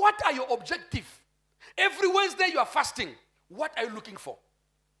 What are your objectives? Every Wednesday you are fasting. What are you looking for?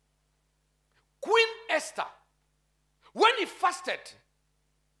 Queen Esther, when he fasted,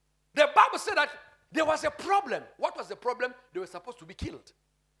 the Bible said that there was a problem. What was the problem? They were supposed to be killed.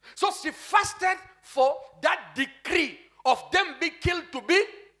 So she fasted for that decree of them being killed to be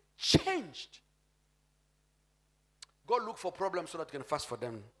changed. Go look for problems so that you can fast for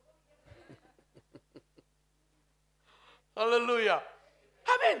them. Hallelujah.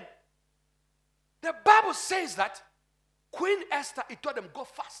 Amen. The Bible says that Queen Esther, he told them, go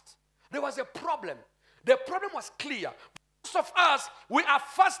fast. There was a problem. The problem was clear. Most of us, we are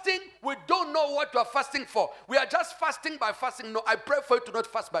fasting. We don't know what we are fasting for. We are just fasting by fasting. No, I pray for you to not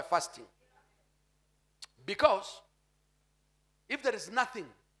fast by fasting. Because if there is nothing,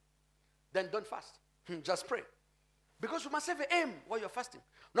 then don't fast. Just pray. Because you must have an aim while you're fasting.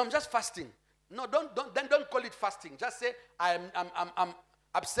 No, I'm just fasting. No, don't call it fasting. Just say, I'm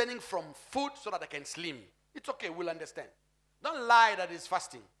abstaining from food so that I can slim. It's okay, we'll understand. Don't lie that it's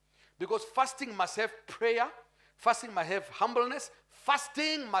fasting. Because fasting must have prayer. Fasting must have humbleness.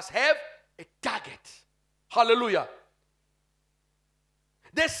 Fasting must have a target. Hallelujah.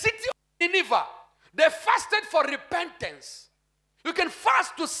 The city of Nineveh, they fasted for repentance. You can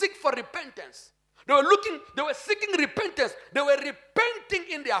fast to seek for repentance. They were seeking repentance. They were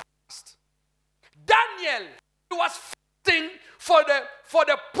repenting in their fast. Daniel was fasting for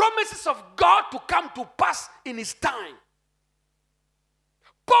the promises of God to come to pass in his time.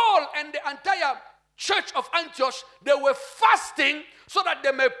 Paul and the entire church of Antioch, they were fasting so that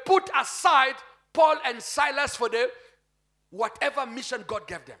they may put aside Paul and Silas for the whatever mission God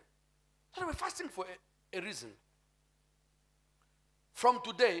gave them. So they were fasting for a reason. From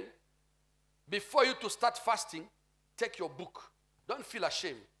today, before you to start fasting, take your book. Don't feel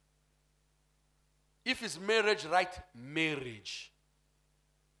ashamed. If it's marriage, write marriage.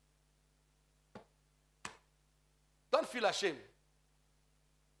 Don't feel ashamed.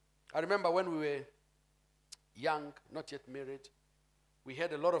 I remember when we were young, not yet married, we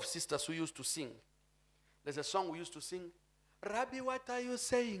had a lot of sisters who used to sing. There's a song we used to sing. Rabbi, what are you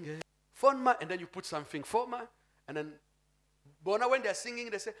saying? Forma, and then you put something, forma, and then Bona, when they're singing,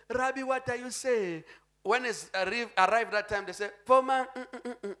 they say, Rabbi, what are you saying? When it's arrived that time, they say, for my,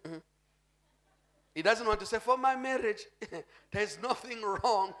 He doesn't want to say, for my marriage. There's nothing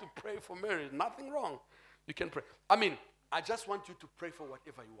wrong to pray for marriage. Nothing wrong. You can pray. I just want you to pray for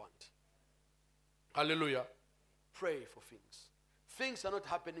whatever you want. Hallelujah. Pray for things. Things are not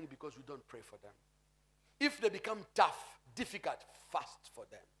happening because we don't pray for them. If they become tough, difficult, fast for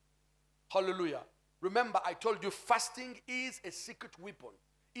them. Hallelujah. Remember, I told you fasting is a secret weapon.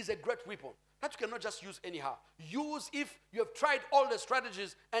 Is a great weapon that you cannot just use anyhow. Use if you have tried all the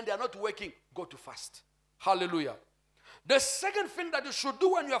strategies and they are not working, go to fast. Hallelujah. The second thing that you should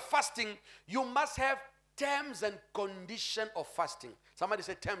do when you are fasting, you must have terms and condition of fasting. Somebody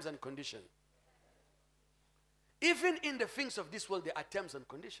say terms and condition. Even in the things of this world, there are terms and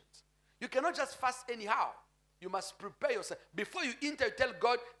conditions. You cannot just fast anyhow. You must prepare yourself. Before you enter, you tell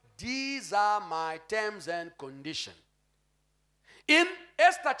God, these are my terms and conditions. In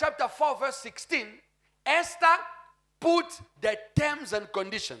Esther chapter 4 verse 16, Esther put the terms and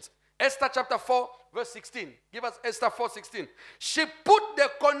conditions. Esther chapter 4 verse 16. Give us Esther 4:16. She put the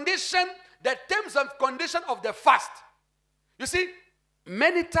condition, the terms and condition of the fast. You see,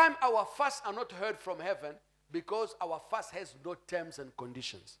 many times our fasts are not heard from heaven because our fast has no terms and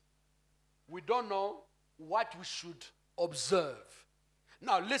conditions. We don't know what we should observe.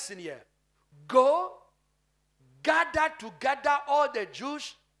 Now listen here. Go gather together all the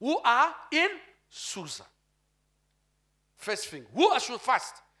Jews who are in Susa. First thing, who should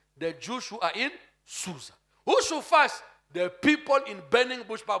fast? The Jews who are in Susa. Who should fast? The people in Burning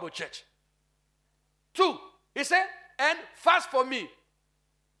Bush Bible Church. 2, he said, and fast for me.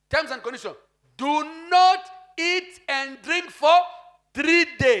 Terms and conditions. Do not eat and drink for 3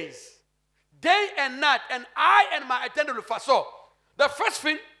 days. Day and night. And I and my attendant will fast. So, the first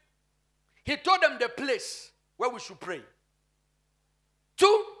thing, he told them the place where we should pray.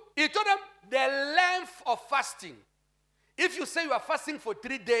 2, he told them the length of fasting. If you say you are fasting for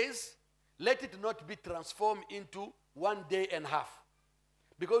 3 days, let it not be transformed into 1 day and a half.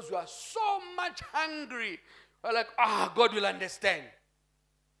 Because you are so much hungry. You're like, God will understand.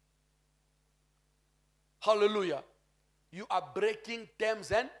 Hallelujah. You are breaking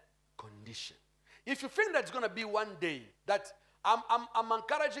terms and conditions. If you think that's going to be 1 day, that I'm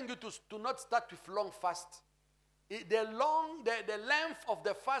encouraging you to not start with long fast. The length of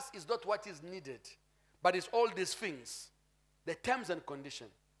the fast is not what is needed, but it's all these things, the terms and conditions.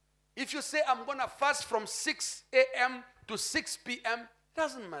 If you say I'm going to fast from 6 a.m. to 6 p.m.,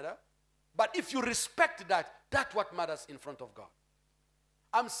 doesn't matter. But if you respect that, that's what matters in front of God.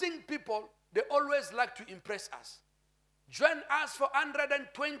 I'm seeing people, they always like to impress us. Join us for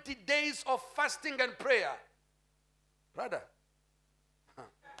 120 days of fasting and prayer. Brother.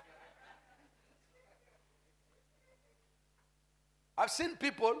 I've seen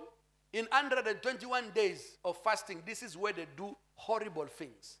people in 121 days of fasting. This is where they do horrible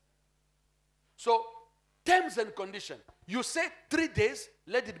things. So, terms and conditions. You say 3 days,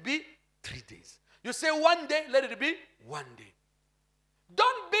 let it be 3 days. You say 1 day, let it be 1 day.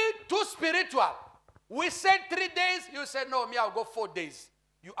 Don't be too spiritual. We said 3 days, you said, no, I'll go 4 days.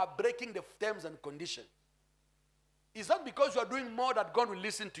 You are breaking the terms and conditions. It's not because you are doing more that God will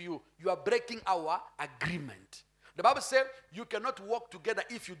listen to you. You are breaking our agreement. The Bible says you cannot walk together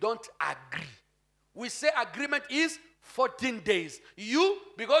if you don't agree. We say agreement is 14 days. You,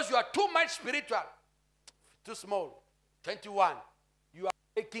 because you are too much spiritual, too small, 21, you are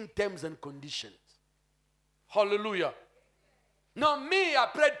breaking terms and conditions. Hallelujah. No, me, I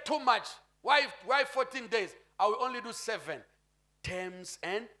prayed too much. Why 14 days? I will only do 7. Terms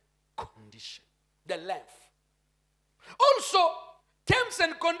and conditions. The length. Also, terms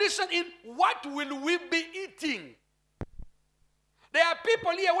and conditions in what will we be eating. There are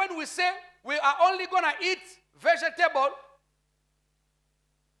people here when we say we are only going to eat vegetable,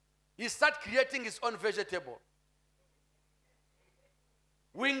 he starts creating his own vegetable.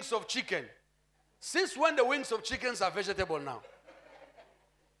 Wings of chicken. Since when the wings of chickens are vegetable now?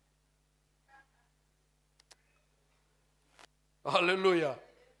 Hallelujah.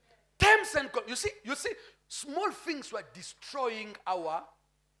 Terms and you see, small things were destroying our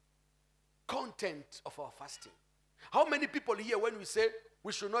content of our fasting. How many people here, when we say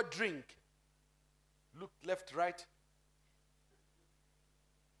we should not drink, look left, right?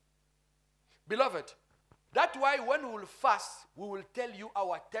 Beloved, that's why when we will fast, we will tell you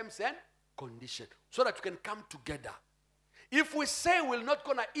our terms and conditions so that you can come together. If we say we're not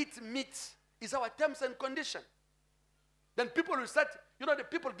going to eat meat, it's our terms and conditions. Then people will start, the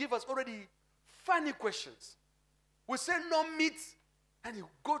people give us already funny questions. We say no meat, and you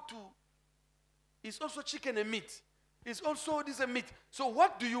go to, it's also chicken and meat. It's also this and meat. So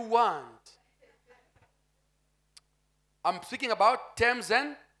what do you want? I'm speaking about terms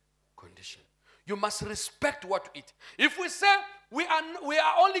and conditions. You must respect what you eat. If we say we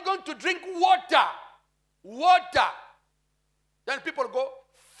are only going to drink water, then people go,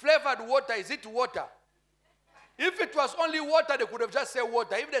 flavored water, is it water? If it was only water, they could have just said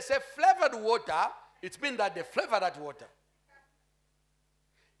water. If they say flavored water, it means that they flavor that water.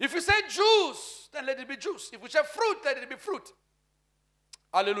 If you say juice, then let it be juice. If we say fruit, let it be fruit.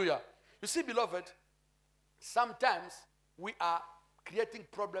 Hallelujah. You see, beloved, sometimes we are creating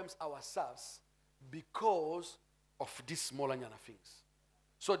problems ourselves because of these small anyana things.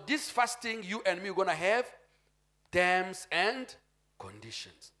 So this fasting, you and me are going to have terms and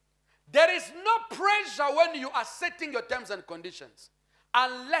conditions. There is no pressure when you are setting your terms and conditions,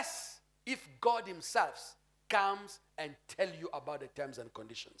 unless if God himself comes and tell you about the terms and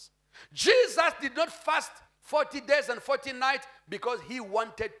conditions. Jesus did not fast 40 days and 40 nights because he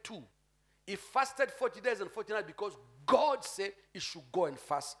wanted to. He fasted 40 days and 40 nights because God said he should go and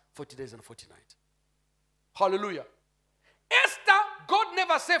fast 40 days and 40 nights. Hallelujah. Esther, God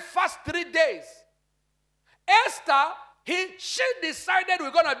never said fast 3 days. Esther, she decided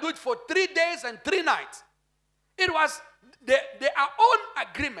we're going to do it for 3 days and 3 nights. It was their own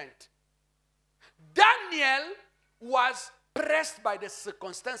agreement. Daniel was pressed by the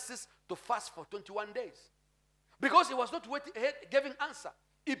circumstances to fast for 21 days. Because he was not giving answer.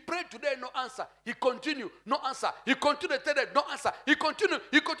 He prayed today, no answer. He continued, no answer. He continued the 3 days, no answer. He continued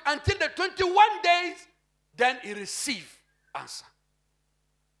until the 21 days, then he received answer.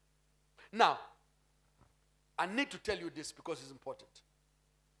 Now, I need to tell you this because it's important.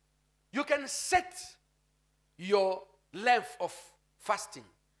 You can set your length of fasting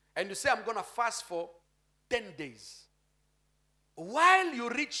and you say, I'm going to fast for 10 days. While you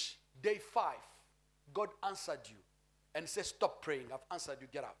reach day 5, God answered you and said, stop praying. I've answered you.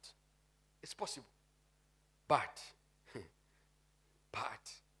 Get out. It's possible. But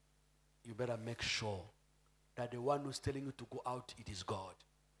you better make sure that the one who's telling you to go out, it is God.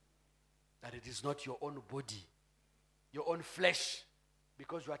 That it is not your own body, your own flesh,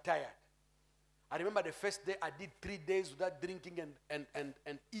 because you are tired. I remember the first day I did 3 days without drinking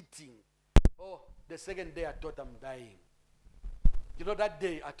and eating. Oh, the second day I thought I'm dying. That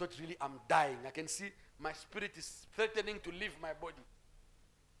day I thought really I'm dying. I can see my spirit is threatening to leave my body.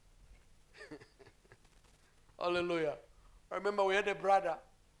 Hallelujah. I remember we had a brother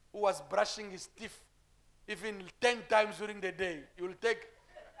who was brushing his teeth even 10 times during the day. He will take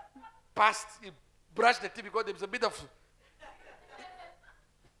he brush the teeth because there's a bit of...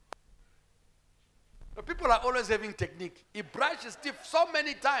 The people are always having technique. He brushed his teeth so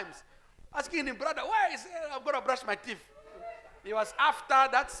many times, asking him, brother, why is it I'm going to brush my teeth? He was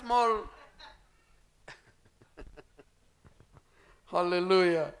after that small...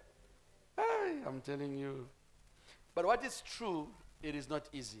 Hallelujah. Hey, I'm telling you. But what is true, it is not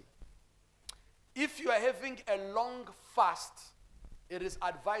easy. If you are having a long fast, it is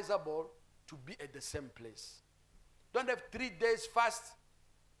advisable to be at the same place. Don't have 3 days fast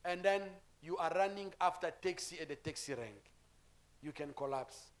and then you are running after taxi at the taxi rank. You can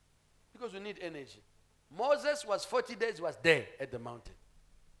collapse because you need energy. Moses was 40 days, was there at the mountain.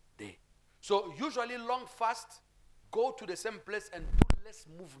 There. So usually long fast, go to the same place and do less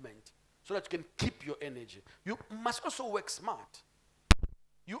movement so that you can keep your energy. You must also work smart.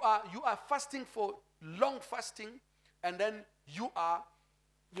 You are fasting for long fasting, and then you are,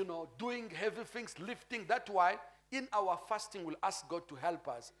 doing heavy things, lifting. That's why in our fasting we'll ask God to help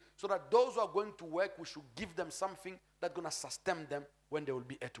us so that those who are going to work, we should give them something that's going to sustain them when they will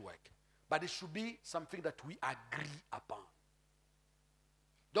be at work. But it should be something that we agree upon.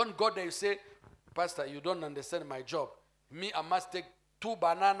 Don't go there and say, Pastor, you don't understand my job. Me, I must take 2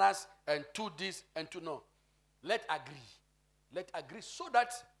 bananas and 2 this and 2 no. Let agree. Let agree so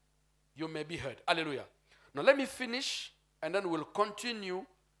that you may be heard. Hallelujah. Now let me finish and then we'll continue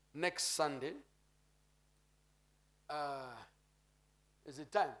next Sunday. Is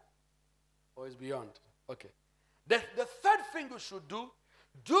it time? Or is beyond? Okay. The third thing you should do,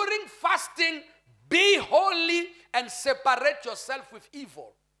 during fasting, be holy and separate yourself with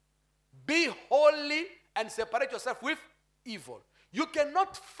evil. Be holy and separate yourself with evil. You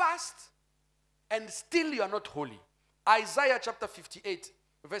cannot fast and still you are not holy. Isaiah chapter 58,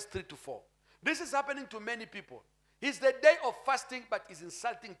 verse 3 to 4. This is happening to many people. It's the day of fasting, but he's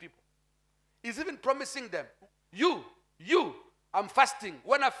insulting people. He's even promising them, you, I'm fasting.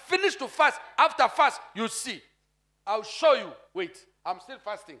 When I finish to fast, after fast, you'll see. I'll show you. Wait, I'm still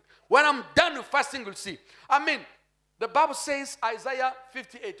fasting. When I'm done with fasting, you'll see. I mean, the Bible says, Isaiah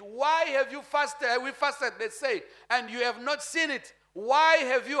 58, why have you fasted? We fasted, they say, and you have not seen it. Why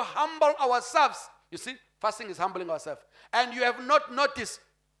have you humbled ourselves? You see, fasting is humbling ourselves. And you have not noticed.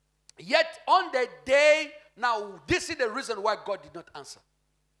 Yet on the day, now this is the reason why God did not answer.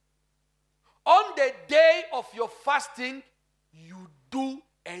 On the day of your fasting, you do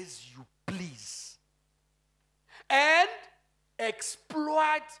as you please. And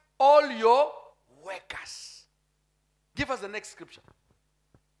exploit all your workers. Give us the next scripture.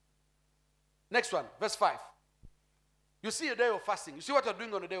 Next one, verse 5. You see a day of fasting. You see what you're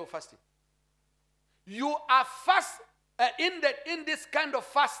doing on the day of fasting. You are fast in this kind of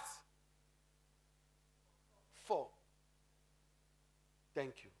fast. 4.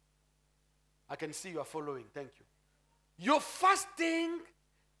 Thank you. I can see you are following. Thank you. Your fasting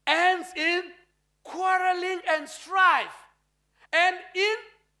ends in quarreling and strife, and in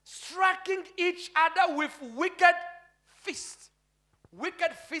striking each other with wicked fists.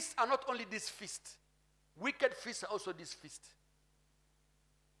 Wicked fists are not only this fist. Wicked fists are also this fist.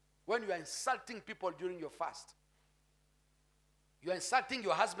 When you are insulting people during your fast, you are insulting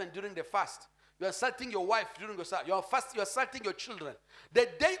your husband during the fast, you are insulting your wife during your fast, you are insulting your children. The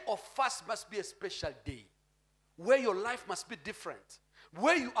day of fast must be a special day where your life must be different,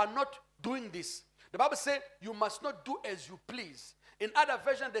 where you are not doing this. The Bible says you must not do as you please. In other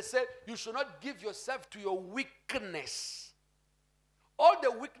versions, they say you should not give yourself to your weakness. All the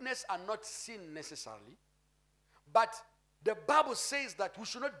weakness are not sin necessarily, but the Bible says that we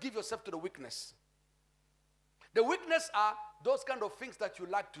should not give yourself to the weakness. The weakness are those kind of things that you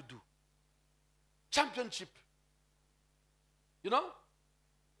like to do. Championship. You know?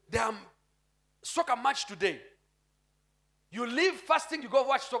 There are soccer match today. You leave fasting, you go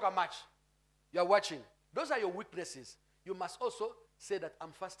watch soccer match. You are watching. Those are your weaknesses. You must also say that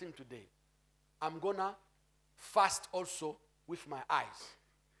I'm fasting today. I'm going to fast also with my eyes.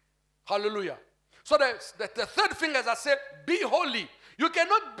 Hallelujah. So the third thing, as I said, be holy. You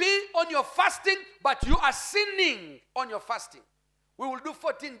cannot be on your fasting, but you are sinning on your fasting. We will do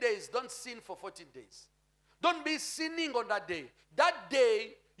 14 days. Don't sin for 14 days. Don't be sinning on that day. That day,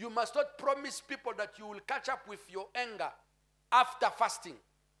 you must not promise people that you will catch up with your anger after fasting.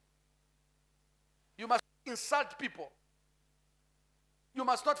 You must not insult people. You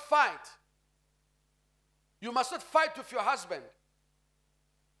must not fight. You must not fight with your husband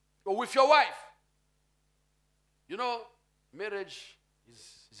or with your wife. You know, marriage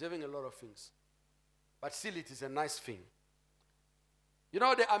is having a lot of things. But still, it is a nice thing. You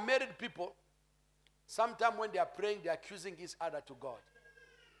know, there are married people, sometimes when they are praying, they are accusing each other to God.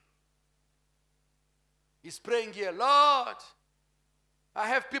 He's praying here, Lord, I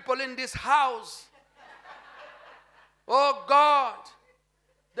have people in this house. Oh God,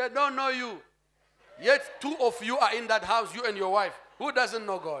 they don't know you. Yet 2 of you are in that house, you and your wife. Who doesn't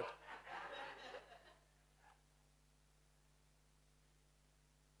know God?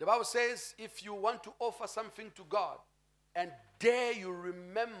 The Bible says if you want to offer something to God and dare you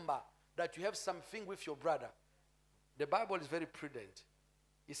remember that you have something with your brother, the Bible is very prudent.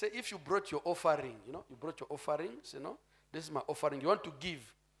 He said if you brought your offering, you brought your offerings, this is my offering, you want to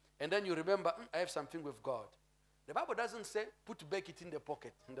give, and then you remember, I have something with God. The Bible doesn't say put back it in the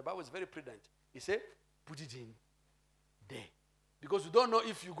pocket. And the Bible is very prudent. He said put it in there. Because you don't know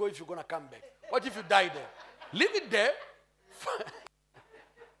if you're going to come back. What if you die there? Leave it there.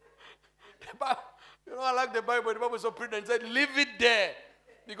 I like the Bible. The Bible is so prudent. It said, leave it there.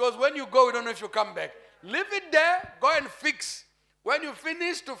 Because when you go, you don't know if you come back. Leave it there. Go and fix. When you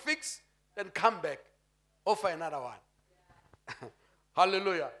finish to fix, then come back. Offer another one.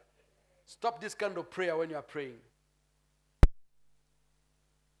 Hallelujah. Stop this kind of prayer when you are praying.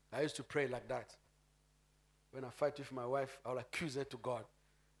 I used to pray like that. When I fight with my wife, I'll accuse her to God.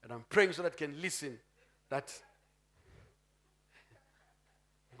 And I'm praying so that I can listen. That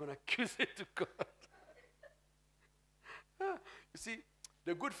I'm going to accuse her to God. You see,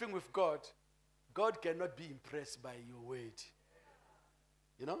 the good thing with God, God cannot be impressed by your word.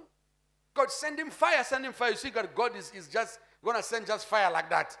 God, send him fire, send him fire. You see, God is just going to send just fire like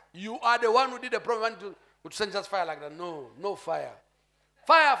that. You are the one who did the problem to send just fire like that. No fire.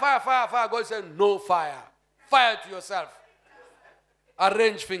 Fire. God said, no fire. Fire to yourself.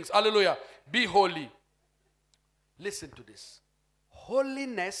 Arrange things. Hallelujah. Be holy. Listen to this.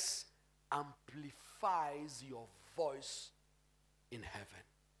 Holiness amplifies your voice in heaven.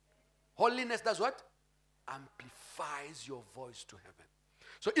 Holiness does what? Amplifies your voice to heaven.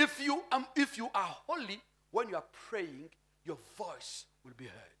 So if you are holy, when you are praying, your voice will be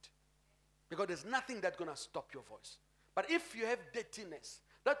heard. Because there's nothing that's going to stop your voice. But if you have dirtiness,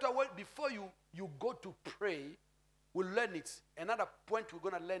 that's why before you go to pray, we'll learn it. Another point we're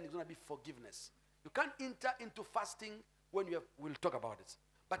going to learn is going to be forgiveness. You can't enter into fasting when we'll talk about it.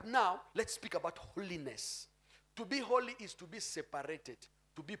 But now, let's speak about holiness. To be holy is to be separated,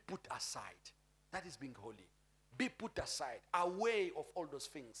 to be put aside. That is being holy. Be put aside, away of all those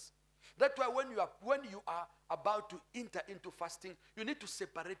things. That's why when you are about to enter into fasting, you need to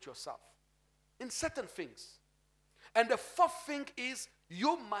separate yourself in certain things. And the fourth thing is,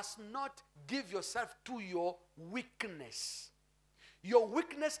 you must not give yourself to your weakness. Your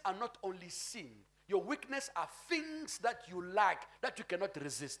weakness are not only sin. Your weakness are things that you like, that you cannot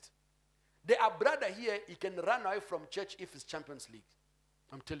resist. There are brother here, he can run away from church if it's Champions League.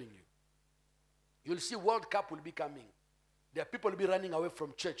 I'm telling you. You'll see World Cup will be coming. There are people will be running away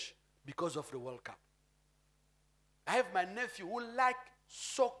from church because of the World Cup. I have my nephew who like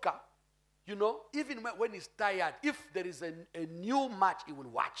soccer. You know, even when he's tired, if there is a new match, he will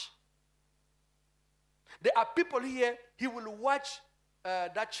watch. There are people here, he will watch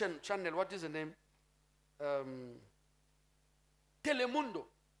that channel, what is the name? Telemundo.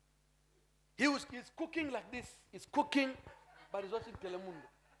 He's cooking like this. He's cooking, but he's watching Telemundo.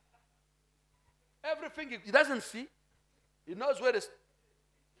 Everything he doesn't see, he knows where it's.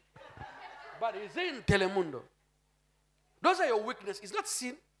 But he's in Telemundo. Those are your weaknesses. It's not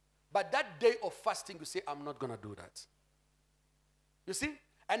sin, but that day of fasting, you say, I'm not going to do that. You see?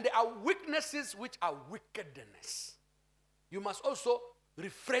 And there are weaknesses which are wickedness. You must also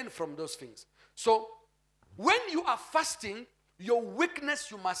refrain from those things. So, when you are fasting, your weakness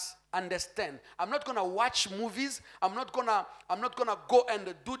you must understand. I'm not going to watch movies. I'm not going to go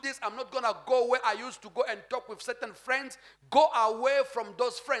and do this. I'm not going to go where I used to go and talk with certain friends. Go away from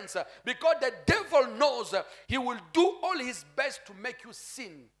those friends. Because the devil knows he will do all his best to make you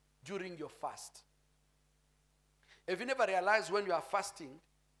sin during your fast. If you never realize when you are fasting,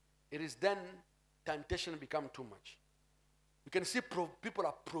 it is then temptation become too much. You can see people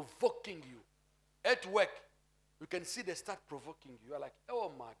are provoking you. At work, you can see they start provoking you. You are like,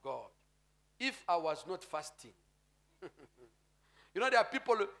 oh my God, if I was not fasting. You know, there are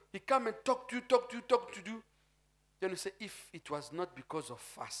people, he come and talk to you. Then you say, if it was not because of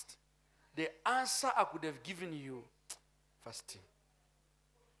fast, the answer I could have given you, fasting.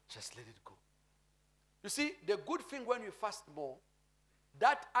 Just let it go. You see, the good thing when you fast more,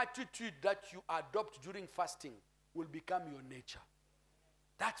 that attitude that you adopt during fasting will become your nature.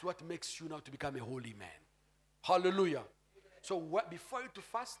 That's what makes you now to become a holy man. Hallelujah. So before you to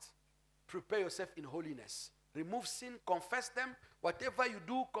fast, prepare yourself in holiness. Remove sin, confess them. Whatever you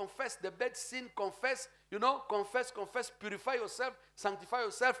do, confess the bad sin, confess, confess, purify yourself, sanctify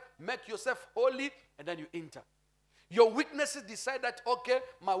yourself, make yourself holy, and then you enter. Your weaknesses, decide that, okay,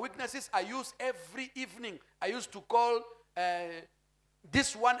 my weaknesses I use every evening. I used to call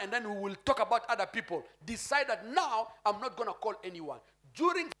this one, and then we will talk about other people. Decide that now I'm not going to call anyone.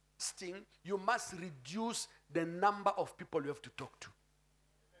 During fasting, you must reduce the number of people you have to talk to.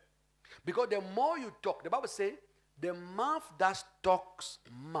 Because the more you talk, the Bible says, the mouth that talks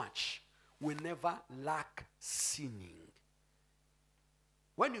much will never lack sinning.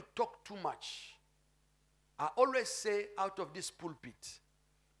 When you talk too much, I always say out of this pulpit,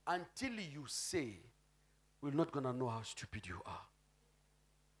 until you say, we're not going to know how stupid you are.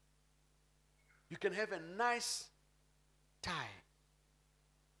 You can have a nice tie,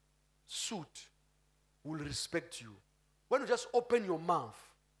 suit, will respect you. When you just open your mouth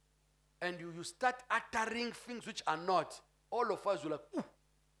and you start uttering things which are not, all of us will like, ooh,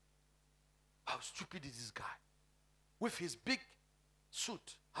 how stupid is this guy? With his big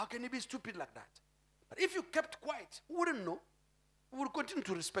suit, how can he be stupid like that? But if you kept quiet, we wouldn't know. We would continue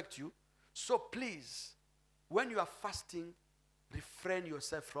to respect you. So please, when you are fasting, refrain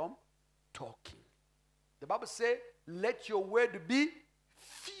yourself from talking. The Bible says, let your word be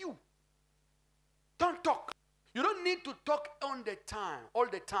few. Don't talk. You don't need to talk all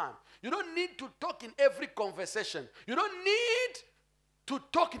the time. You don't need to talk in every conversation. You don't need to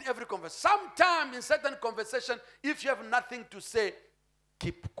talk in every conversation. Sometimes in certain conversation, if you have nothing to say,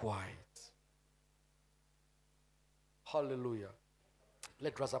 keep quiet. Hallelujah.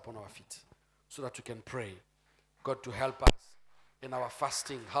 Let's rise up on our feet so that we can pray. God to help us in our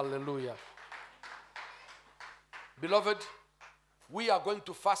fasting. Hallelujah. Beloved, we are going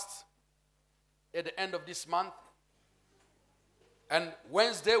to fast at the end of this month. And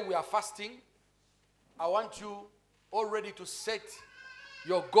Wednesday we are fasting. I want you already to set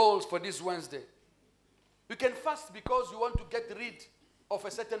your goals for this Wednesday. You can fast because you want to get rid of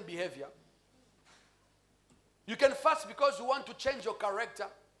a certain behavior. You can fast because you want to change your character.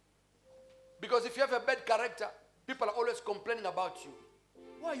 Because if you have a bad character, people are always complaining about you.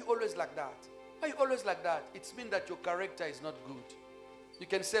 Why are you always like that? Why are you always like that? It means that your character is not good. You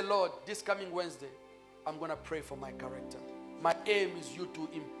can say, Lord, this coming Wednesday, I'm going to pray for my character. My aim is you to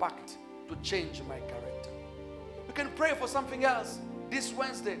impact, to change my character. You can pray for something else. This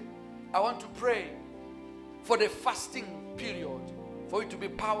Wednesday, I want to pray for the fasting period, for it to be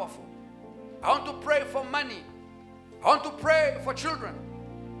powerful. I want to pray for money. I want to pray for children.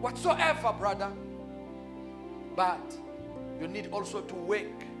 Whatsoever, brother. But you need also to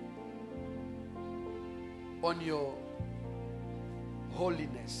work on your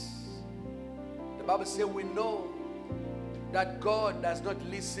holiness. The Bible says we know that God does not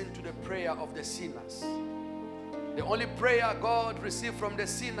listen to the prayer of the sinners. The only prayer God receives from the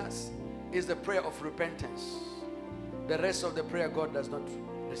sinners is the prayer of repentance. The rest of the prayer, God does not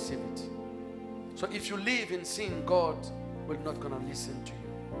receive it. So if you live in sin, God will not gonna listen to you.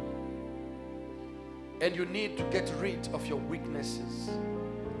 And you need to get rid of your weaknesses.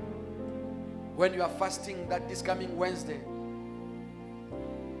 When you are fasting that this coming Wednesday,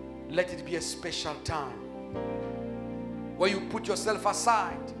 let it be a special time where you put yourself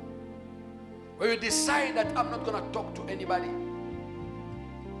aside, where you decide that I'm not going to talk to anybody.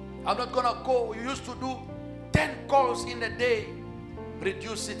 I'm not going to go. You used to do 10 calls in a day.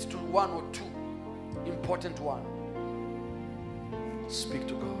 Reduce it to 1 or 2 important ones. Speak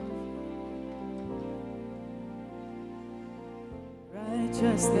to God.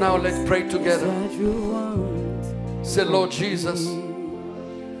 Now let's pray together. Say, Lord Jesus,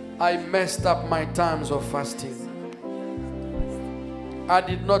 I messed up my times of fasting. I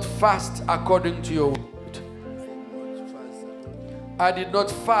did not fast according to your word. I did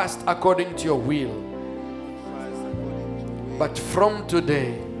not fast according to your will. But from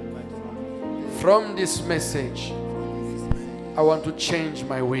today, from this message, I want to change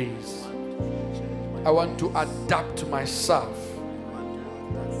my ways. I want to adapt myself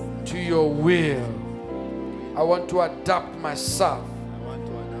to your will. I want to adapt myself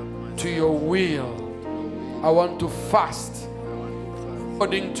to your will. I want to fast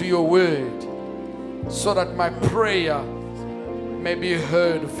according to your word, so that my prayer may be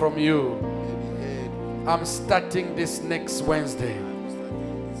heard from you. I'm starting this next Wednesday.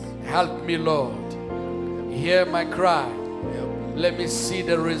 Help me, Lord. Hear my cry. Let me see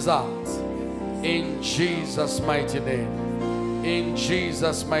the results. In Jesus' mighty name. In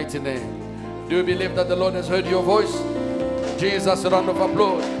Jesus' mighty name. Do you believe that the Lord has heard your voice? Jesus, a round of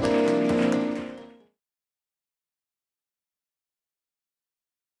applause.